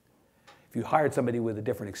 If you hired somebody with a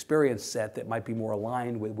different experience set that might be more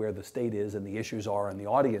aligned with where the state is and the issues are and the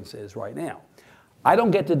audience is right now. I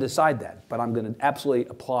don't get to decide that, but I'm going to absolutely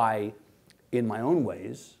apply, in my own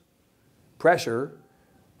ways, pressure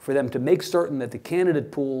for them to make certain that the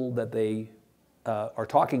candidate pool that they are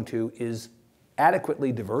talking to is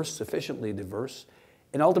adequately diverse, sufficiently diverse,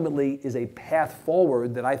 and ultimately is a path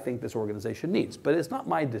forward that I think this organization needs. But it's not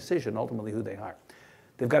my decision ultimately who they hire.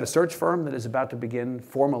 They've got a search firm that is about to begin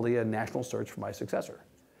formally a national search for my successor.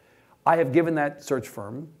 I have given that search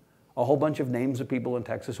firm a whole bunch of names of people in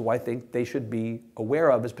Texas who I think they should be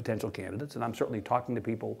aware of as potential candidates, and I'm certainly talking to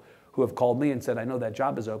people who have called me and said, I know that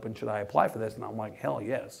job is open, should I apply for this? And I'm like, hell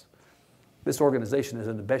yes. This organization is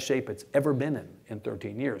in the best shape it's ever been in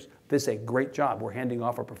 13 years. This is a great job. We're handing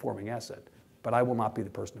off a performing asset, but I will not be the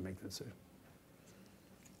person to make the decision.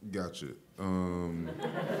 Gotcha.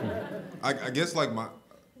 I guess like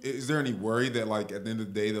is there any worry that like at the end of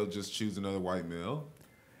the day they'll just choose another white male?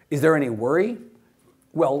 Is there any worry?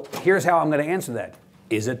 Well, here's how I'm going to answer that.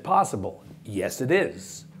 Is it possible? Yes, it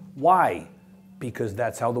is. Why? Because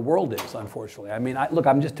that's how the world is, unfortunately. I mean, look,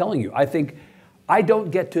 I'm just telling you. I think I don't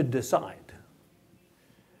get to decide.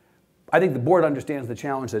 I think the board understands the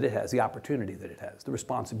challenge that it has, the opportunity that it has, the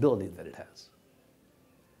responsibility that it has.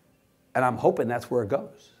 And I'm hoping that's where it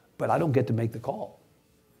goes. But I don't get to make the call.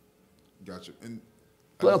 Gotcha. And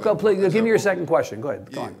please, give me your second question. Go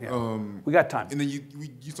ahead. Go on. Yeah. We got time. And then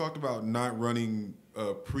you talked about not running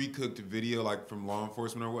a pre-cooked video like from law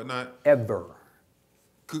enforcement or whatnot. Ever.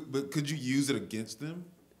 But could you use it against them?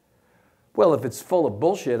 Well, if it's full of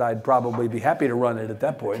bullshit, I'd probably be happy to run it at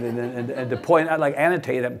that point and to point out, like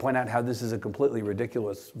annotate it and point out how this is a completely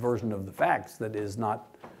ridiculous version of the facts that is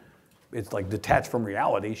not, it's like detached from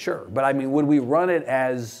reality, sure. But I mean, would we run it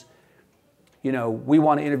as, you know, we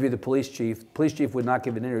want to interview the police chief. Police chief would not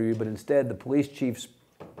give an interview, but instead the police chief's,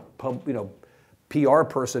 PR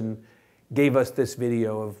person gave us this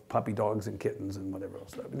video of puppy dogs and kittens and whatever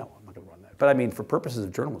else. No, I'm not going to run that. But I mean, for purposes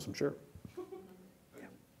of journalism, sure. Yeah.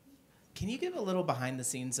 Can you give a little behind the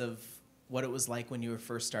scenes of what it was like when you were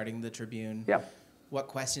first starting the Tribune? Yeah. What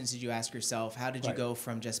questions did you ask yourself? How did you go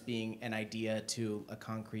from just being an idea to a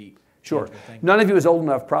concrete Sure. thing? None of you is old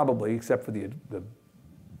enough, probably, except for the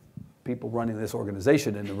people running this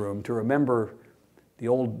organization in the room, to remember the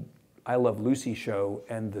old I Love Lucy show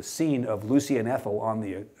and the scene of Lucy and Ethel on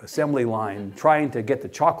the assembly line trying to get the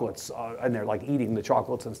chocolates, and they're like eating the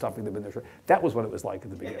chocolates and stuffing them in their shirt. That was what it was like at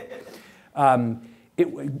the beginning.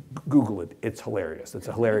 Google it. It's hilarious. It's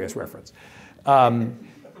a hilarious reference.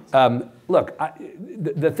 Look,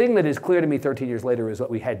 the thing that is clear to me 13 years later is that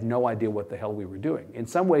we had no idea what the hell we were doing. In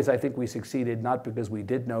some ways, I think we succeeded not because we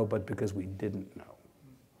did know, but because we didn't know.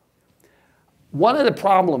 One of the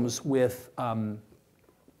problems with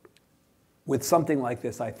something like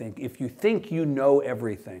this, I think, if you think you know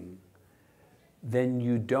everything, then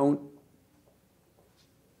you don't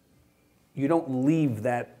leave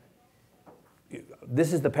that.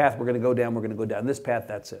 This is the path we're going to go down. We're going to go down this path.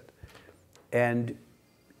 That's it. And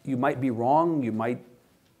you might be wrong. You might,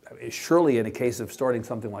 surely in a case of starting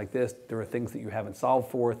something like this, there are things that you haven't solved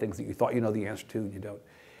for, things that you thought you know the answer to, and you don't.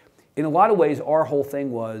 In a lot of ways, our whole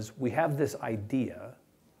thing was we have this idea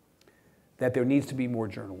that there needs to be more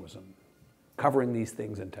journalism covering these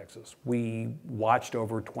things in Texas. We watched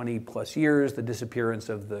over 20 plus years the disappearance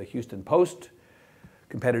of the Houston Post,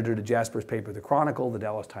 competitor to Jasper's paper, The Chronicle, the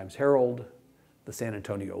Dallas Times-Herald, the San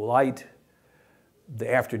Antonio Light,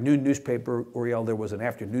 the afternoon newspaper. Oriel, there was an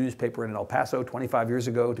afternoon newspaper in El Paso 25 years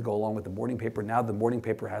ago to go along with the morning paper. Now the morning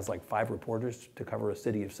paper has like 5 reporters to cover a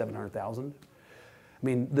city of 700,000. I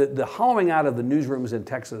mean, the hollowing out of the newsrooms in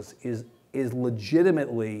Texas is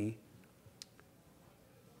legitimately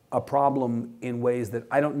a problem in ways that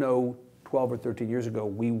I don't know 12 or 13 years ago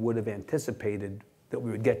we would have anticipated that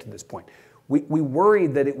we would get to this point. We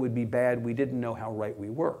worried that it would be bad. We didn't know how right we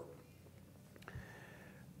were.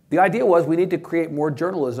 The idea was we need to create more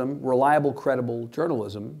journalism, reliable, credible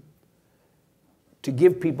journalism, to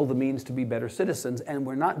give people the means to be better citizens, and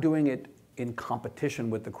we're not doing it in competition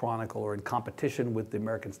with the Chronicle or in competition with the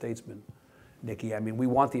American Statesman, Nikki. I mean, we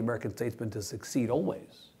want the American Statesman to succeed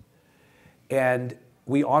always. And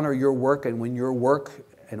we honor your work, and when your work,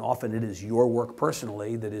 and often it is your work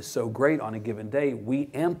personally that is so great on a given day, we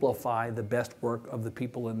amplify the best work of the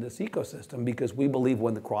people in this ecosystem because we believe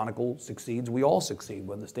when the Chronicle succeeds, we all succeed.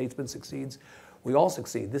 When the Statesman succeeds, we all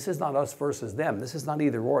succeed. This is not us versus them. This is not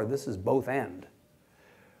either or. This is both and.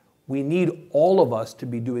 We need all of us to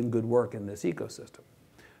be doing good work in this ecosystem.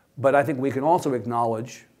 But I think we can also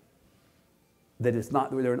acknowledge that it's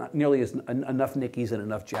not, there are not nearly enough Nickies and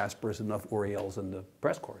enough Jaspers and enough Uriels in the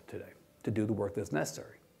press corps today to do the work that's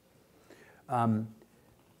necessary.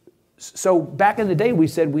 So back in the day, we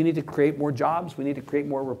said we need to create more jobs, we need to create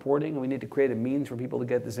more reporting, and we need to create a means for people to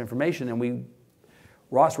get this information. And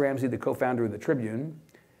Ross Ramsey, the co-founder of the Tribune,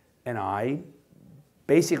 and I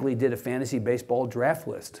basically did a fantasy baseball draft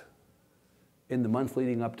list in the months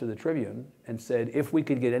leading up to the Tribune and said, if we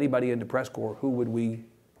could get anybody into press corps, who would we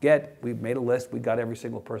get? We made a list, we got every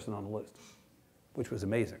single person on the list, which was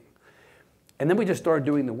amazing. And then we just started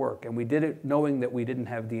doing the work, and we did it knowing that we didn't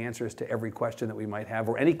have the answers to every question that we might have,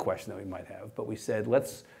 or any question that we might have, but we said,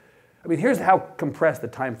 here's how compressed the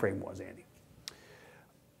time frame was, Andy.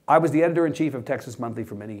 I was the editor-in-chief of Texas Monthly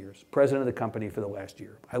for many years, president of the company for the last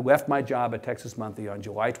year. I left my job at Texas Monthly on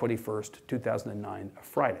July 21st, 2009, a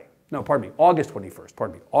Friday. No, pardon me, August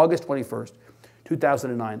 21st,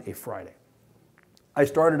 2009, a Friday. I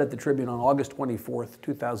started at the Tribune on August 24th,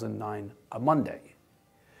 2009, a Monday.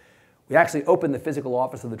 We actually opened the physical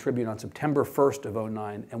office of the Tribune on September 1st of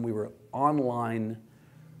 2009, and we were online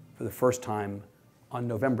for the first time on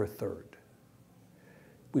November 3rd.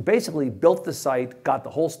 We basically built the site, got the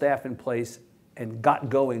whole staff in place, and got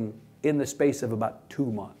going in the space of about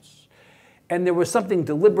 2 months. And there was something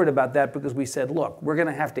deliberate about that because we said, look, we're going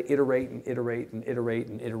to have to iterate and iterate and iterate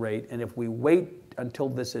and iterate, and if we wait until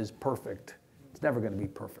this is perfect, it's never going to be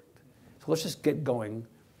perfect. So let's just get going.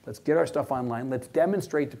 Let's get our stuff online. Let's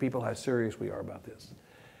demonstrate to people how serious we are about this.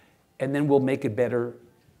 And then we'll make it better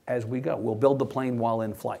as we go. We'll build the plane while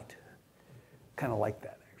in flight. Kind of like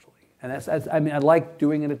that, actually. And I like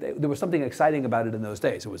doing it. There was something exciting about it in those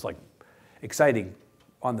days. It was like exciting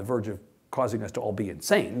on the verge of causing us to all be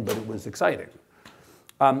insane, but it was exciting.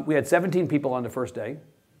 We had 17 people on the first day,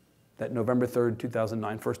 that November 3rd,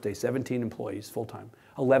 2009, first day, 17 employees full-time.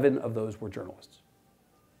 11 of those were journalists.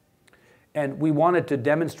 And we wanted to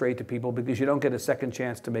demonstrate to people, because you don't get a second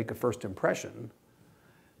chance to make a first impression,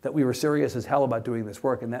 that we were serious as hell about doing this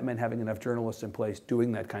work, and that meant having enough journalists in place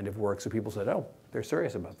doing that kind of work so people said, oh, they're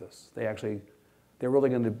serious about this. They're really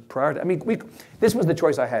going to prioritize. I mean, this was the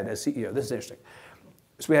choice I had as CEO. This is interesting.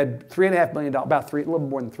 So we had $3.5 million, a little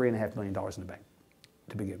more than $3.5 million in the bank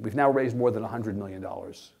to begin. We've now raised more than $100 million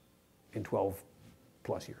in 12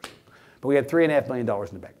 plus years. But we had $3.5 million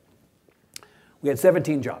in the bank. We had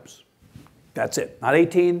 17 jobs. That's it. Not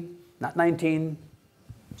 18, not 19,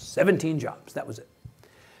 17 jobs. That was it.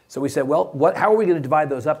 So we said, well, how are we going to divide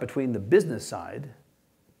those up between the business side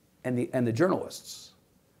and the journalists?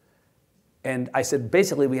 And I said,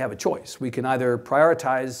 basically, we have a choice. We can either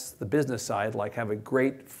prioritize the business side, like have a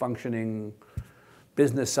great functioning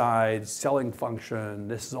business side, selling function,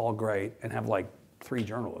 this is all great, and have like 3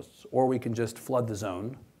 journalists. Or we can just flood the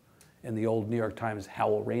zone in the old New York Times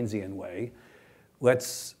Howell Rainsian way.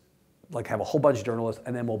 Let's have a whole bunch of journalists,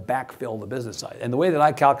 and then we'll backfill the business side. And the way that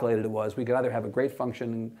I calculated it was we could either have a great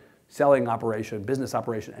functioning selling operation, business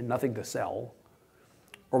operation, and nothing to sell,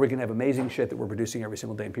 or we can have amazing shit that we're producing every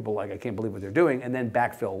single day, and people are like, I can't believe what they're doing, and then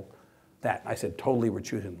backfill that. I said, totally, we're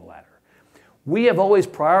choosing the latter. We have always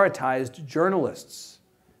prioritized journalists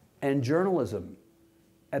and journalism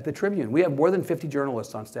at the Tribune. We have more than 50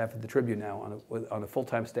 journalists on staff at the Tribune now on a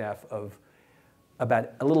full-time staff of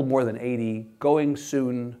about a little more than 80, going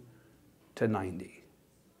soon to 90.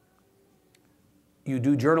 You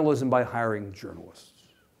do journalism by hiring journalists.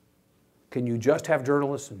 Can you just have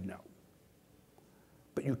journalists? No.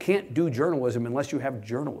 But you can't do journalism unless you have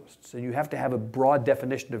journalists. And you have to have a broad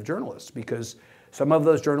definition of journalists, because some of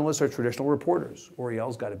those journalists are traditional reporters.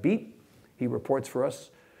 Uriel's got a beat. He reports for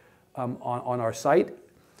us on our site,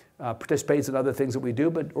 participates in other things that we do,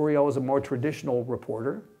 but Uriel is a more traditional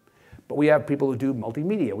reporter. But we have people who do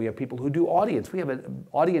multimedia. We have people who do audience. We have an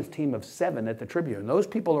audience team of 7 at the Tribune. Those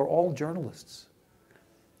people are all journalists.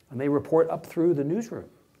 And they report up through the newsroom.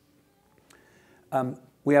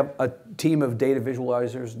 We have a team of data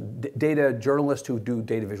visualizers, data journalists who do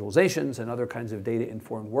data visualizations and other kinds of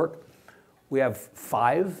data-informed work. We have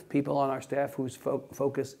 5 people on our staff whose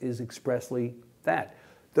focus is expressly that.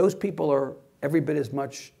 Those people are every bit as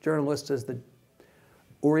much journalists as the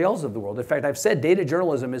Uriels of the world. In fact, I've said data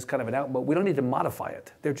journalism is kind of an out, but we don't need to modify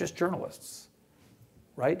it. They're just journalists,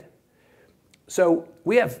 right? So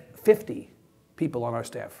we have 50 people on our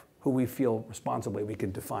staff who we feel responsibly we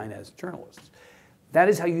can define as journalists. That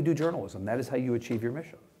is how you do journalism. That is how you achieve your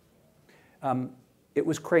mission. It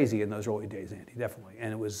was crazy in those early days, Andy, definitely.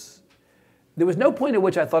 And there was no point at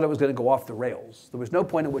which I thought it was going to go off the rails. There was no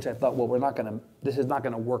point at which I thought, well, this is not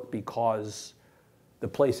going to work because the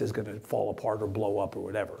place is going to fall apart or blow up or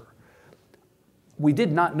whatever. We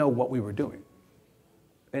did not know what we were doing.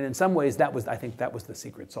 And in some ways, I think that was the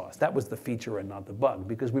secret sauce. That was the feature and not the bug,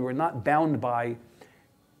 because we were not bound by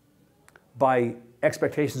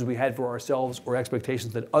expectations we had for ourselves or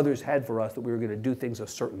expectations that others had for us that we were going to do things a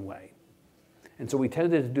certain way. And so we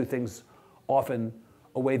tended to do things often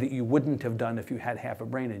a way that you wouldn't have done if you had half a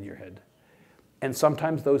brain in your head. And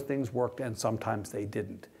sometimes those things worked and sometimes they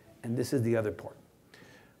didn't. And this is the other part.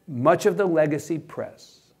 Much of the legacy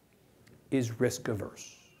press is risk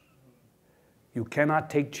averse. You cannot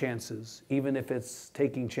take chances, even if it's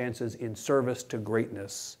taking chances in service to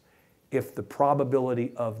greatness, if the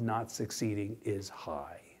probability of not succeeding is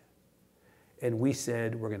high. And we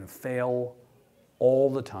said we're going to fail all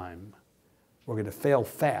the time. We're going to fail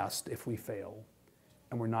fast if we fail.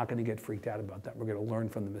 And we're not going to get freaked out about that. We're going to learn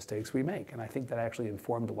from the mistakes we make. And I think that actually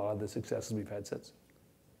informed a lot of the successes we've had since.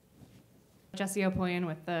 Jesse Opoyan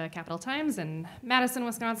with the Capital Times in Madison,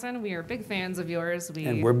 Wisconsin. We are big fans of yours.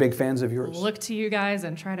 And we're big fans of yours. Look to you guys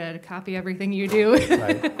and try to copy everything you do.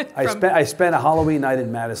 Right. I spent a Halloween night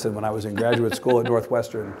in Madison when I was in graduate school at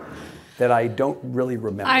Northwestern that I don't really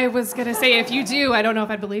remember. I was going to say, if you do, I don't know if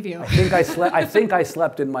I'd believe you. I think I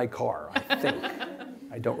slept in my car. I think.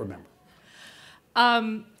 I don't remember.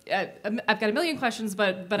 I've got a million questions,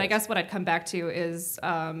 but I guess what I'd come back to is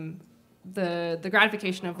the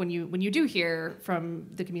gratification of when you do hear from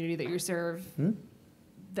the community that you serve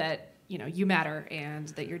that you matter and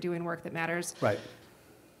that you're doing work that matters. Right.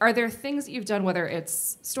 Are there things that you've done, whether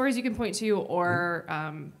it's stories you can point to or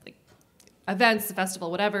like events, the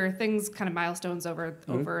festival, whatever, things, kind of milestones over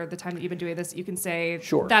the time that you've been doing this, you can say,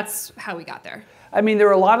 sure, that's how we got there? I mean, there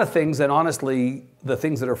are a lot of things, and honestly, the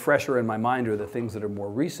things that are fresher in my mind are the things that are more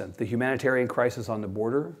recent. The humanitarian crisis on the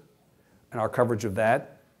border and our coverage of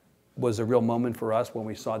that was a real moment for us when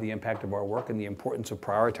we saw the impact of our work and the importance of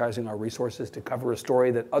prioritizing our resources to cover a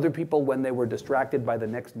story that other people, when they were distracted by the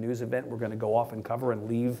next news event, were going to go off and cover and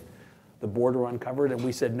leave the border uncovered. And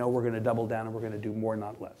we said, no, we're going to double down and we're going to do more,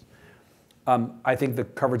 not less. I think the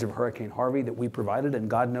coverage of Hurricane Harvey that we provided, and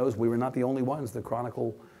God knows we were not the only ones. The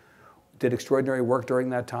Chronicle did extraordinary work during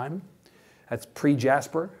that time. That's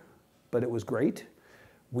pre-Jasper, but it was great.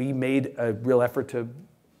 We made a real effort to,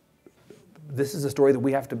 this is a story that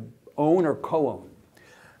we have to own or co-own.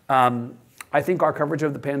 I think our coverage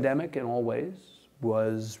of the pandemic in all ways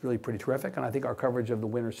was really pretty terrific, and I think our coverage of the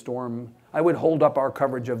winter storm, I would hold up our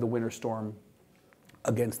coverage of the winter storm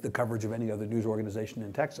against the coverage of any other news organization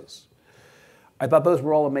in Texas. I thought those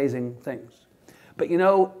were all amazing things. But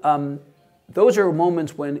those are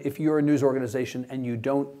moments when if you're a news organization and you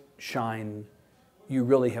don't shine, you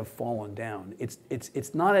really have fallen down.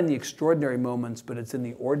 It's not in the extraordinary moments, but it's in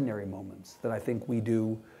the ordinary moments that I think we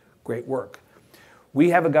do great work. We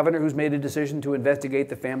have a governor who's made a decision to investigate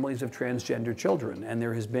the families of transgender children, and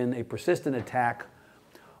there has been a persistent attack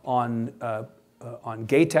on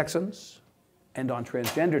gay Texans and on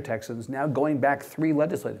transgender Texans, now going back 3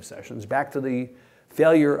 legislative sessions, back to the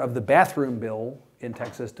failure of the bathroom bill in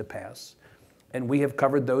Texas to pass. And we have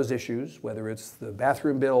covered those issues, whether it's the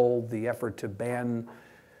bathroom bill, the effort to ban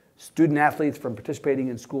student athletes from participating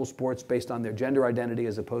in school sports based on their gender identity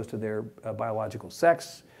as opposed to their biological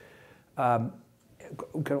sex.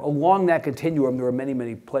 Along that continuum, there are many,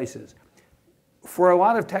 many places. For a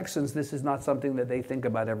lot of Texans, this is not something that they think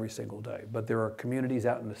about every single day, but there are communities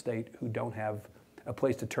out in the state who don't have a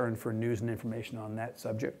place to turn for news and information on that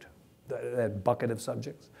subject, that bucket of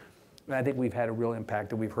subjects. And I think we've had a real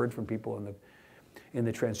impact, and we've heard from people in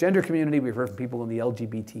the transgender community, we've heard from people in the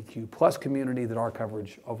LGBTQ plus community that our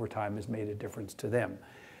coverage over time has made a difference to them.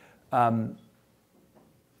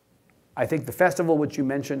 I think the festival, which you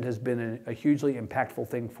mentioned, has been a hugely impactful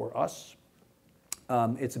thing for us.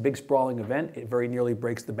 It's a big sprawling event. It very nearly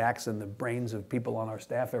breaks the backs and the brains of people on our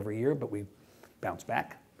staff every year, but we bounce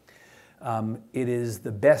back. It is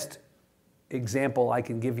the best example I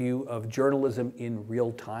can give you of journalism in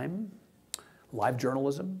real time, live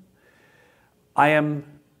journalism. I am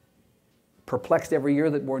perplexed every year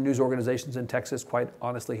that more news organizations in Texas, quite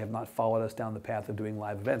honestly, have not followed us down the path of doing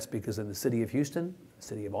live events, because in the city of Houston, the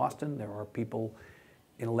city of Austin, there are people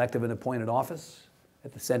in elective and appointed office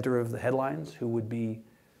at the center of the headlines who would be,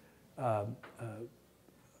 I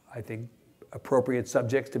think, appropriate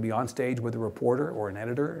subjects to be on stage with a reporter or an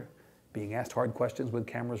editor, being asked hard questions with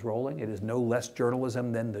cameras rolling. It is no less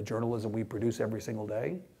journalism than the journalism we produce every single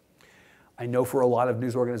day. I know for a lot of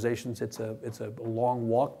news organizations, it's a long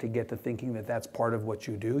walk to get to thinking that that's part of what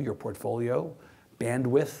you do, your portfolio,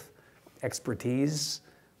 bandwidth, expertise,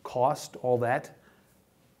 cost, all that.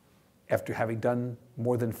 After having done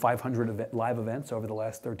more than 500 live events over the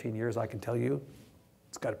last 13 years, I can tell you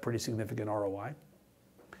it's got a pretty significant ROI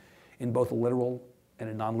in both a literal and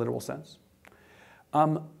a non-literal sense.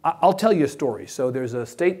 I'll tell you a story. So there's a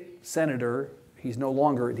state senator, he's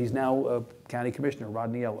now a county commissioner,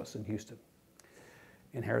 Rodney Ellis in Houston,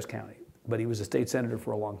 in Harris County. But he was a state senator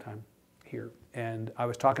for a long time here. And I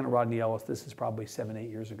was talking to Rodney Ellis, this is probably 7, 8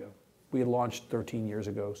 years ago. We had launched 13 years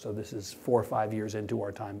ago, so this is 4 or 5 years into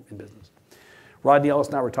our time in business. Rodney Ellis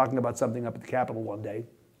and I were talking about something up at the Capitol one day.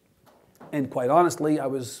 And quite honestly, I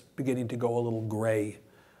was beginning to go a little gray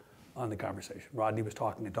on the conversation. Rodney was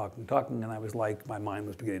talking and talking and talking, and I was like, my mind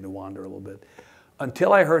was beginning to wander a little bit.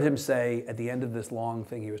 Until I heard him say, at the end of this long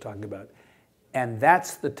thing he was talking about, and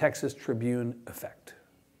that's the Texas Tribune effect.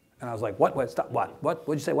 And I was like, what, stop, what,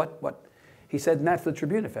 what'd you say, what? He said, and that's the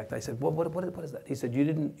Tribune effect. I said, well, what is that? He said, you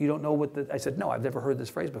don't know what I said, no, I've never heard this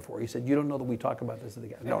phrase before. He said, you don't know that we talk about this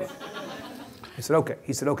again. No. I said, okay.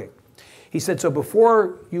 He said, okay. He said, so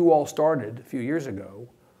before you all started a few years ago,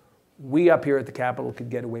 we up here at the Capitol could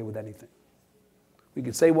get away with anything. We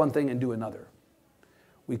could say one thing and do another.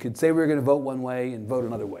 We could say we were going to vote one way and vote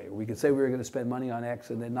another way. Or we could say we were going to spend money on X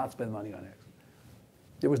and then not spend money on X.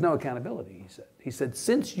 There was no accountability, he said. He said,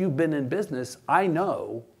 since you've been in business, I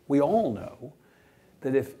know, we all know,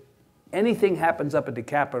 that if anything happens up at the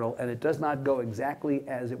Capitol and it does not go exactly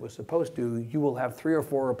as it was supposed to, you will have 3 or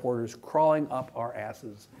 4 reporters crawling up our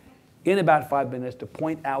asses in about 5 minutes to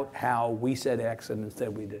point out how we said X and instead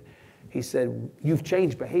we did. He said, you've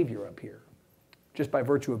changed behavior up here just by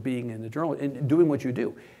virtue of being in the journal and doing what you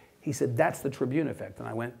do. He said, that's the Tribune effect. And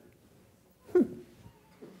I went,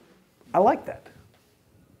 I like that.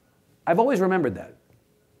 I've always remembered that.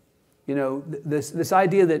 You know, this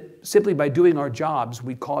idea that simply by doing our jobs,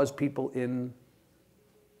 we cause people in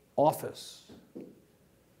office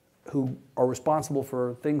who are responsible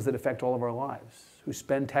for things that affect all of our lives, who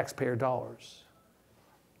spend taxpayer dollars.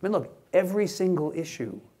 I mean, look, every single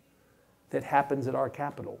issue that happens at our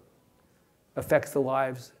Capitol affects the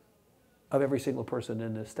lives of every single person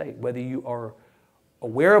in this state, whether you are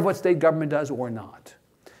aware of what state government does or not.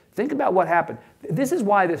 Think about what happened. This is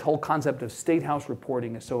why this whole concept of state house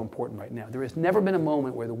reporting is so important right now. There has never been a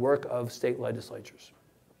moment where the work of state legislatures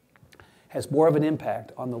has more of an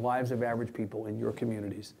impact on the lives of average people in your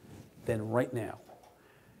communities than right now.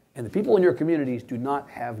 And the people in your communities do not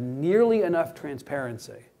have nearly enough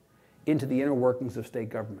transparency into the inner workings of state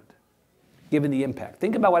government, given the impact.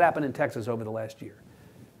 Think about what happened in Texas over the last year.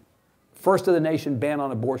 First of the nation ban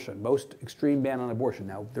on abortion, most extreme ban on abortion.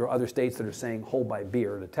 Now, there are other states that are saying hold by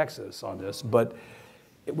beer to Texas on this, but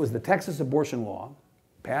it was the Texas abortion law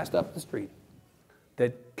passed up the street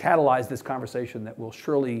that catalyzed this conversation that will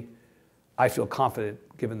surely, I feel confident,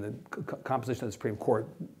 given the composition of the Supreme Court,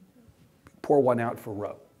 pour one out for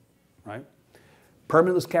Roe, right?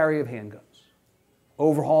 Permitless carry of handguns.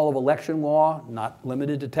 Overhaul of election law, not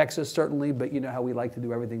limited to Texas certainly, but you know how we like to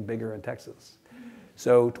do everything bigger in Texas.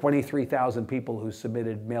 So 23,000 people who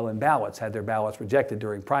submitted mail-in ballots had their ballots rejected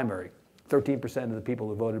during primary. 13% of the people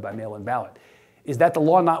who voted by mail-in ballot. Is that the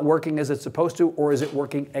law not working as it's supposed to, or is it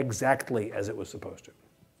working exactly as it was supposed to?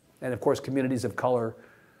 And of course, communities of color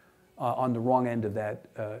on the wrong end of that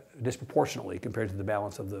disproportionately compared to the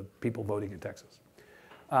balance of the people voting in Texas.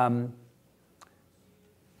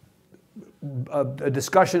 A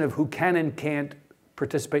discussion of who can and can't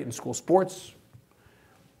participate in school sports,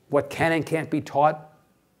 what can and can't be taught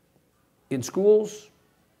in schools,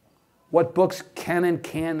 what books can and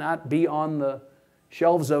cannot be on the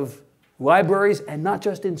shelves of libraries, and not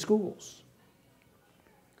just in schools.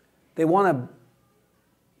 They want to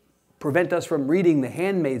prevent us from reading The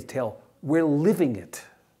Handmaid's Tale. We're living it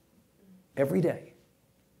every day.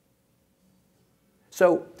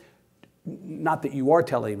 So, not that you are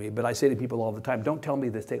telling me, but I say to people all the time, don't tell me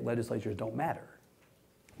that state legislatures don't matter.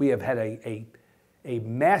 We have had a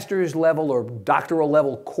master's level or doctoral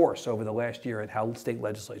level course over the last year at how state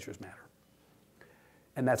legislatures matter.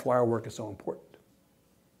 And that's why our work is so important.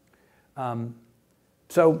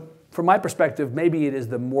 So from my perspective, maybe it is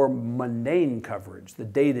the more mundane coverage, the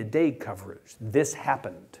day-to-day coverage. This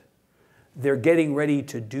happened. They're getting ready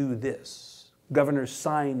to do this. Governors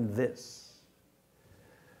signed this.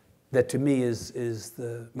 That to me is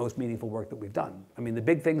the most meaningful work that we've done. I mean, the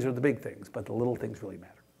big things are the big things, but the little things really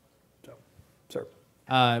matter. So, sir.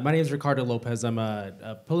 My name is Ricardo Lopez. I'm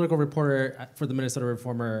a political reporter for the Minnesota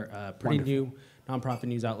Reformer, pretty new nonprofit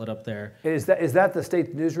news outlet up there. Is that the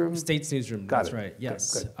State Newsroom? State's Newsroom, Got that's it. right,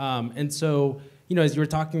 yes. Good. And so, you know, as you were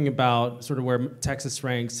talking about sort of where Texas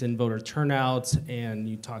ranks in voter turnout, and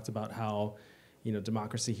you talked about how, you know,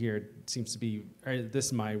 democracy here seems to be, this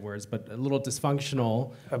is my words, but a little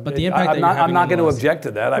dysfunctional. But the impact I'm not going to object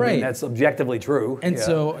to that. I mean, that's objectively true. And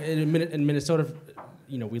so in Minnesota,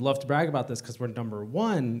 you know, we love to brag about this because we're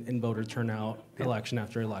 #1 in voter turnout election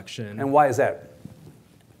after election. And why is that?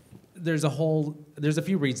 there's a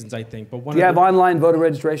few reasons, I think, but one. Do you have online voter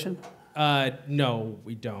registration? No,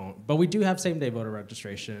 we don't. But we do have same-day voter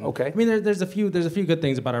registration. Okay. I mean, there's a few good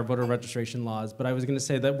things about our voter registration laws, but I was going to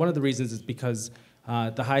say that one of the reasons is because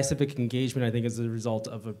the high civic engagement, I think, is a result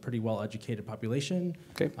of a pretty well-educated population.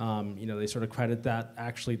 Okay. They sort of credit that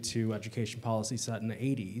actually to education policy set in the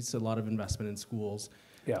 80s, a lot of investment in schools.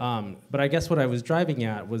 Yeah. But I guess what I was driving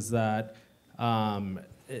at was that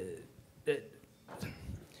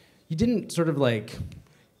you didn't sort of like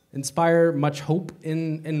inspire much hope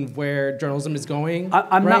in where journalism is going.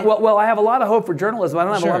 I'm right? not, well, I have a lot of hope for journalism. I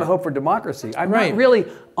don't have a lot Sure. of hope for democracy. I'm Right. not really,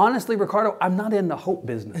 honestly, Ricardo, I'm not in the hope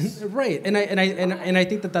business. Right, and I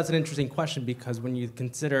think that that's an interesting question because when you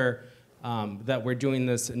consider that we're doing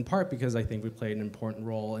this in part because I think we play an important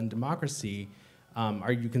role in democracy,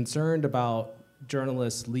 are you concerned about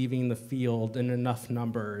journalists leaving the field in enough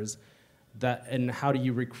numbers and how do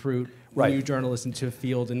you recruit Right. new journalists into a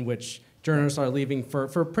field in which journalists are leaving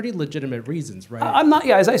for pretty legitimate reasons, right? I'm not,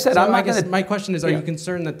 yeah, as I said, So I'm I not guess going to. my question is, are yeah. you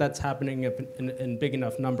concerned that that's happening in big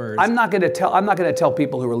enough numbers? I'm not going to tell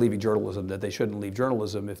people who are leaving journalism that they shouldn't leave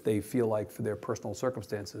journalism if they feel like for their personal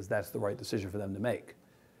circumstances that's the right decision for them to make.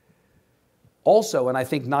 Also, and I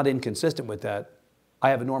think not inconsistent with that, I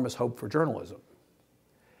have enormous hope for journalism.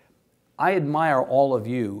 I admire all of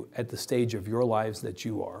you at the stage of your lives that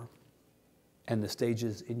you are and the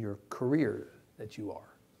stages in your career that you are.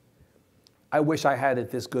 I wish I had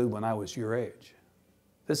it this good when I was your age.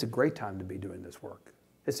 This is a great time to be doing this work.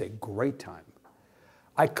 It's a great time.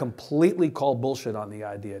 I completely call bullshit on the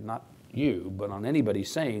idea, not you, but on anybody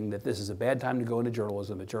saying that this is a bad time to go into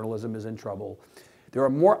journalism, that journalism is in trouble. There are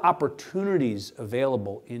more opportunities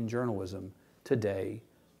available in journalism today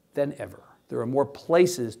than ever. There are more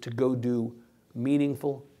places to go do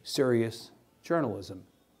meaningful, serious journalism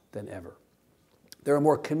than ever. There are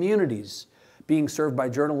more communities being served by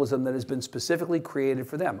journalism that has been specifically created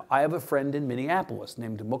for them. I have a friend in Minneapolis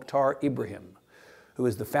named Mukhtar Ibrahim, who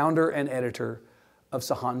is the founder and editor of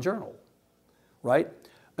Sahan Journal, right?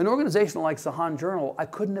 An organization like Sahan Journal, I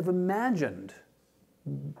couldn't have imagined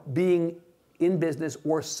being in business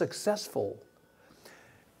or successful.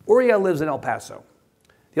 Uriel lives in El Paso.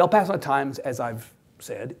 The El Paso Times, as I've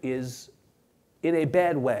said, is in a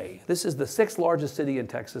bad way. This is the 6th largest city in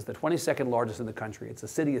Texas, the 22nd largest in the country. It's a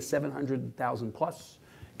city of 700,000 plus,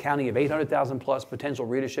 county of 800,000 plus, potential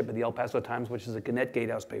readership of the El Paso Times, which is a Gannett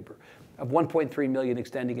Gatehouse paper. Of 1.3 million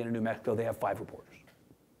extending into New Mexico, they have 5 reporters.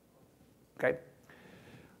 Okay?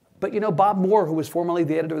 But you know, Bob Moore, who was formerly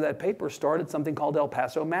the editor of that paper, started something called El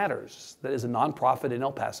Paso Matters. That is a nonprofit in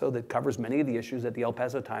El Paso that covers many of the issues that the El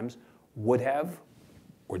Paso Times would have,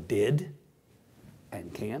 or did,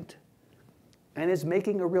 and can't, and is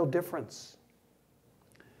making a real difference.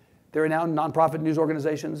 There are now nonprofit news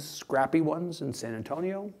organizations, scrappy ones in San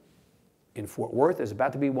Antonio, in Fort Worth. There's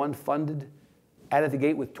about to be one funded out of the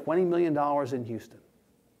gate with $20 million in Houston.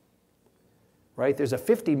 Right? There's a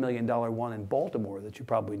 $50 million one in Baltimore that you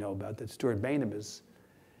probably know about that Stuart Bainham is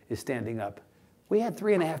standing up. We had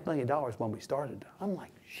 $3.5 million when we started. I'm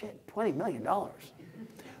like, shit, $20 million.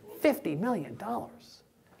 $50 million.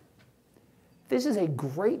 This is a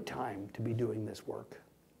great time to be doing this work.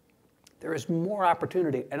 There is more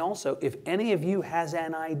opportunity. And also, if any of you has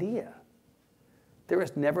an idea, there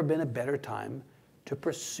has never been a better time to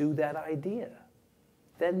pursue that idea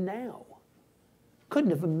than now.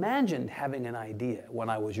 Couldn't have imagined having an idea when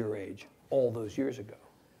I was your age all those years ago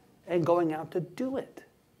and going out to do it.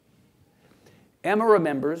 Emma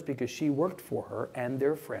remembers because she worked for her and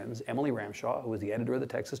their friends, Emily Ramshaw, who was the editor of the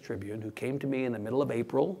Texas Tribune, who came to me in the middle of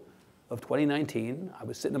April of 2019. I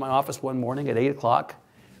was sitting in my office one morning at 8 o'clock.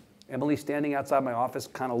 Emily standing outside my office,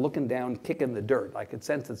 kind of looking down, kicking the dirt. I could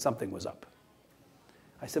sense that something was up.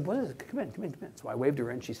 I said, what is it? Come in, come in, come in. So I waved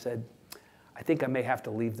her in. She said, I think I may have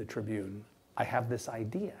to leave the Tribune. I have this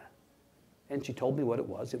idea. And she told me what it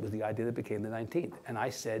was. It was the idea that became the 19th. And I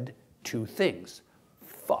said 2 things.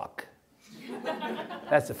 Fuck.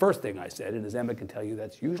 That's the first thing I said. And as Emma can tell you,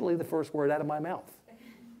 that's usually the first word out of my mouth.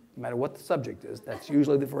 No matter what the subject is, that's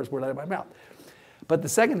usually the first word out of my mouth. But the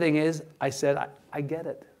second thing is, I said, I get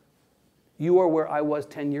it. You are where I was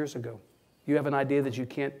 10 years ago. You have an idea that you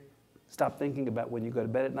can't stop thinking about when you go to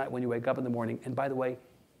bed at night, when you wake up in the morning. And by the way,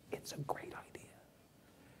 it's a great idea.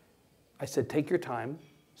 I said, take your time,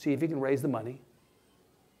 see if you can raise the money.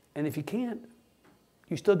 And if you can't,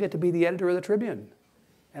 you still get to be the editor of the Tribune.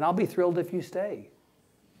 And I'll be thrilled if you stay.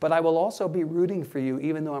 But I will also be rooting for you,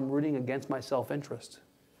 even though I'm rooting against my self-interest,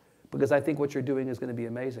 because I think what you're doing is going to be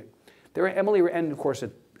amazing. Emily, and of course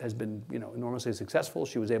it has been enormously successful.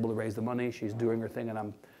 She was able to raise the money. She's doing her thing, and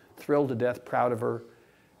I'm thrilled to death, proud of her.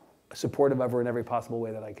 supportive of her in every possible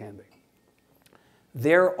way that I can be.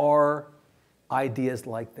 There are ideas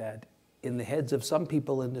like that in the heads of some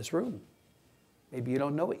people in this room. Maybe you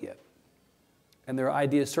don't know it yet. And there are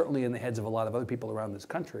ideas certainly in the heads of a lot of other people around this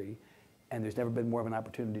country, and there's never been more of an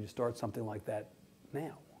opportunity to start something like that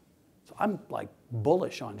now. So I'm like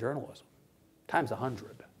bullish on journalism, times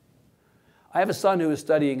 100. I have a son who is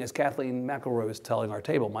studying, as Kathleen McElroy was telling our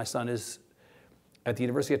table, my son is at the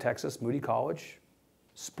University of Texas, Moody College.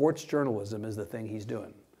 Sports journalism is the thing he's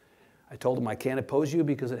doing. I told him I can't oppose you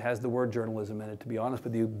because it has the word journalism in it. To be honest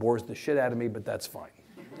with you, it bores the shit out of me, but that's fine.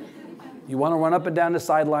 You want to run up and down the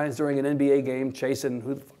sidelines during an NBA game chasing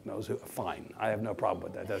who the fuck knows who, fine. I have no problem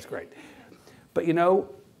with that, that's great. But you know,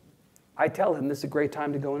 I tell him this is a great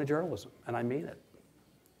time to go into journalism, and I mean it.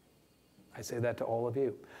 I say that to all of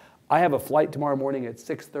you. I have a flight tomorrow morning at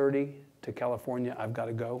 6:30 to California. I've got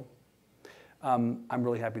to go. I'm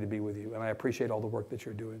really happy to be with you, and I appreciate all the work that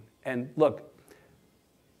you're doing. And look,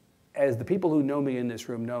 as the people who know me in this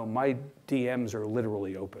room know, my DMs are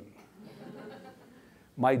literally open.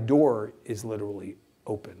 My door is literally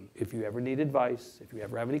open. If you ever need advice, if you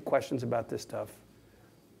ever have any questions about this stuff,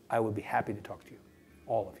 I would be happy to talk to you,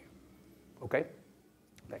 all of you. Okay?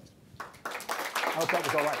 Thanks. I hope that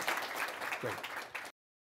was all right. Great.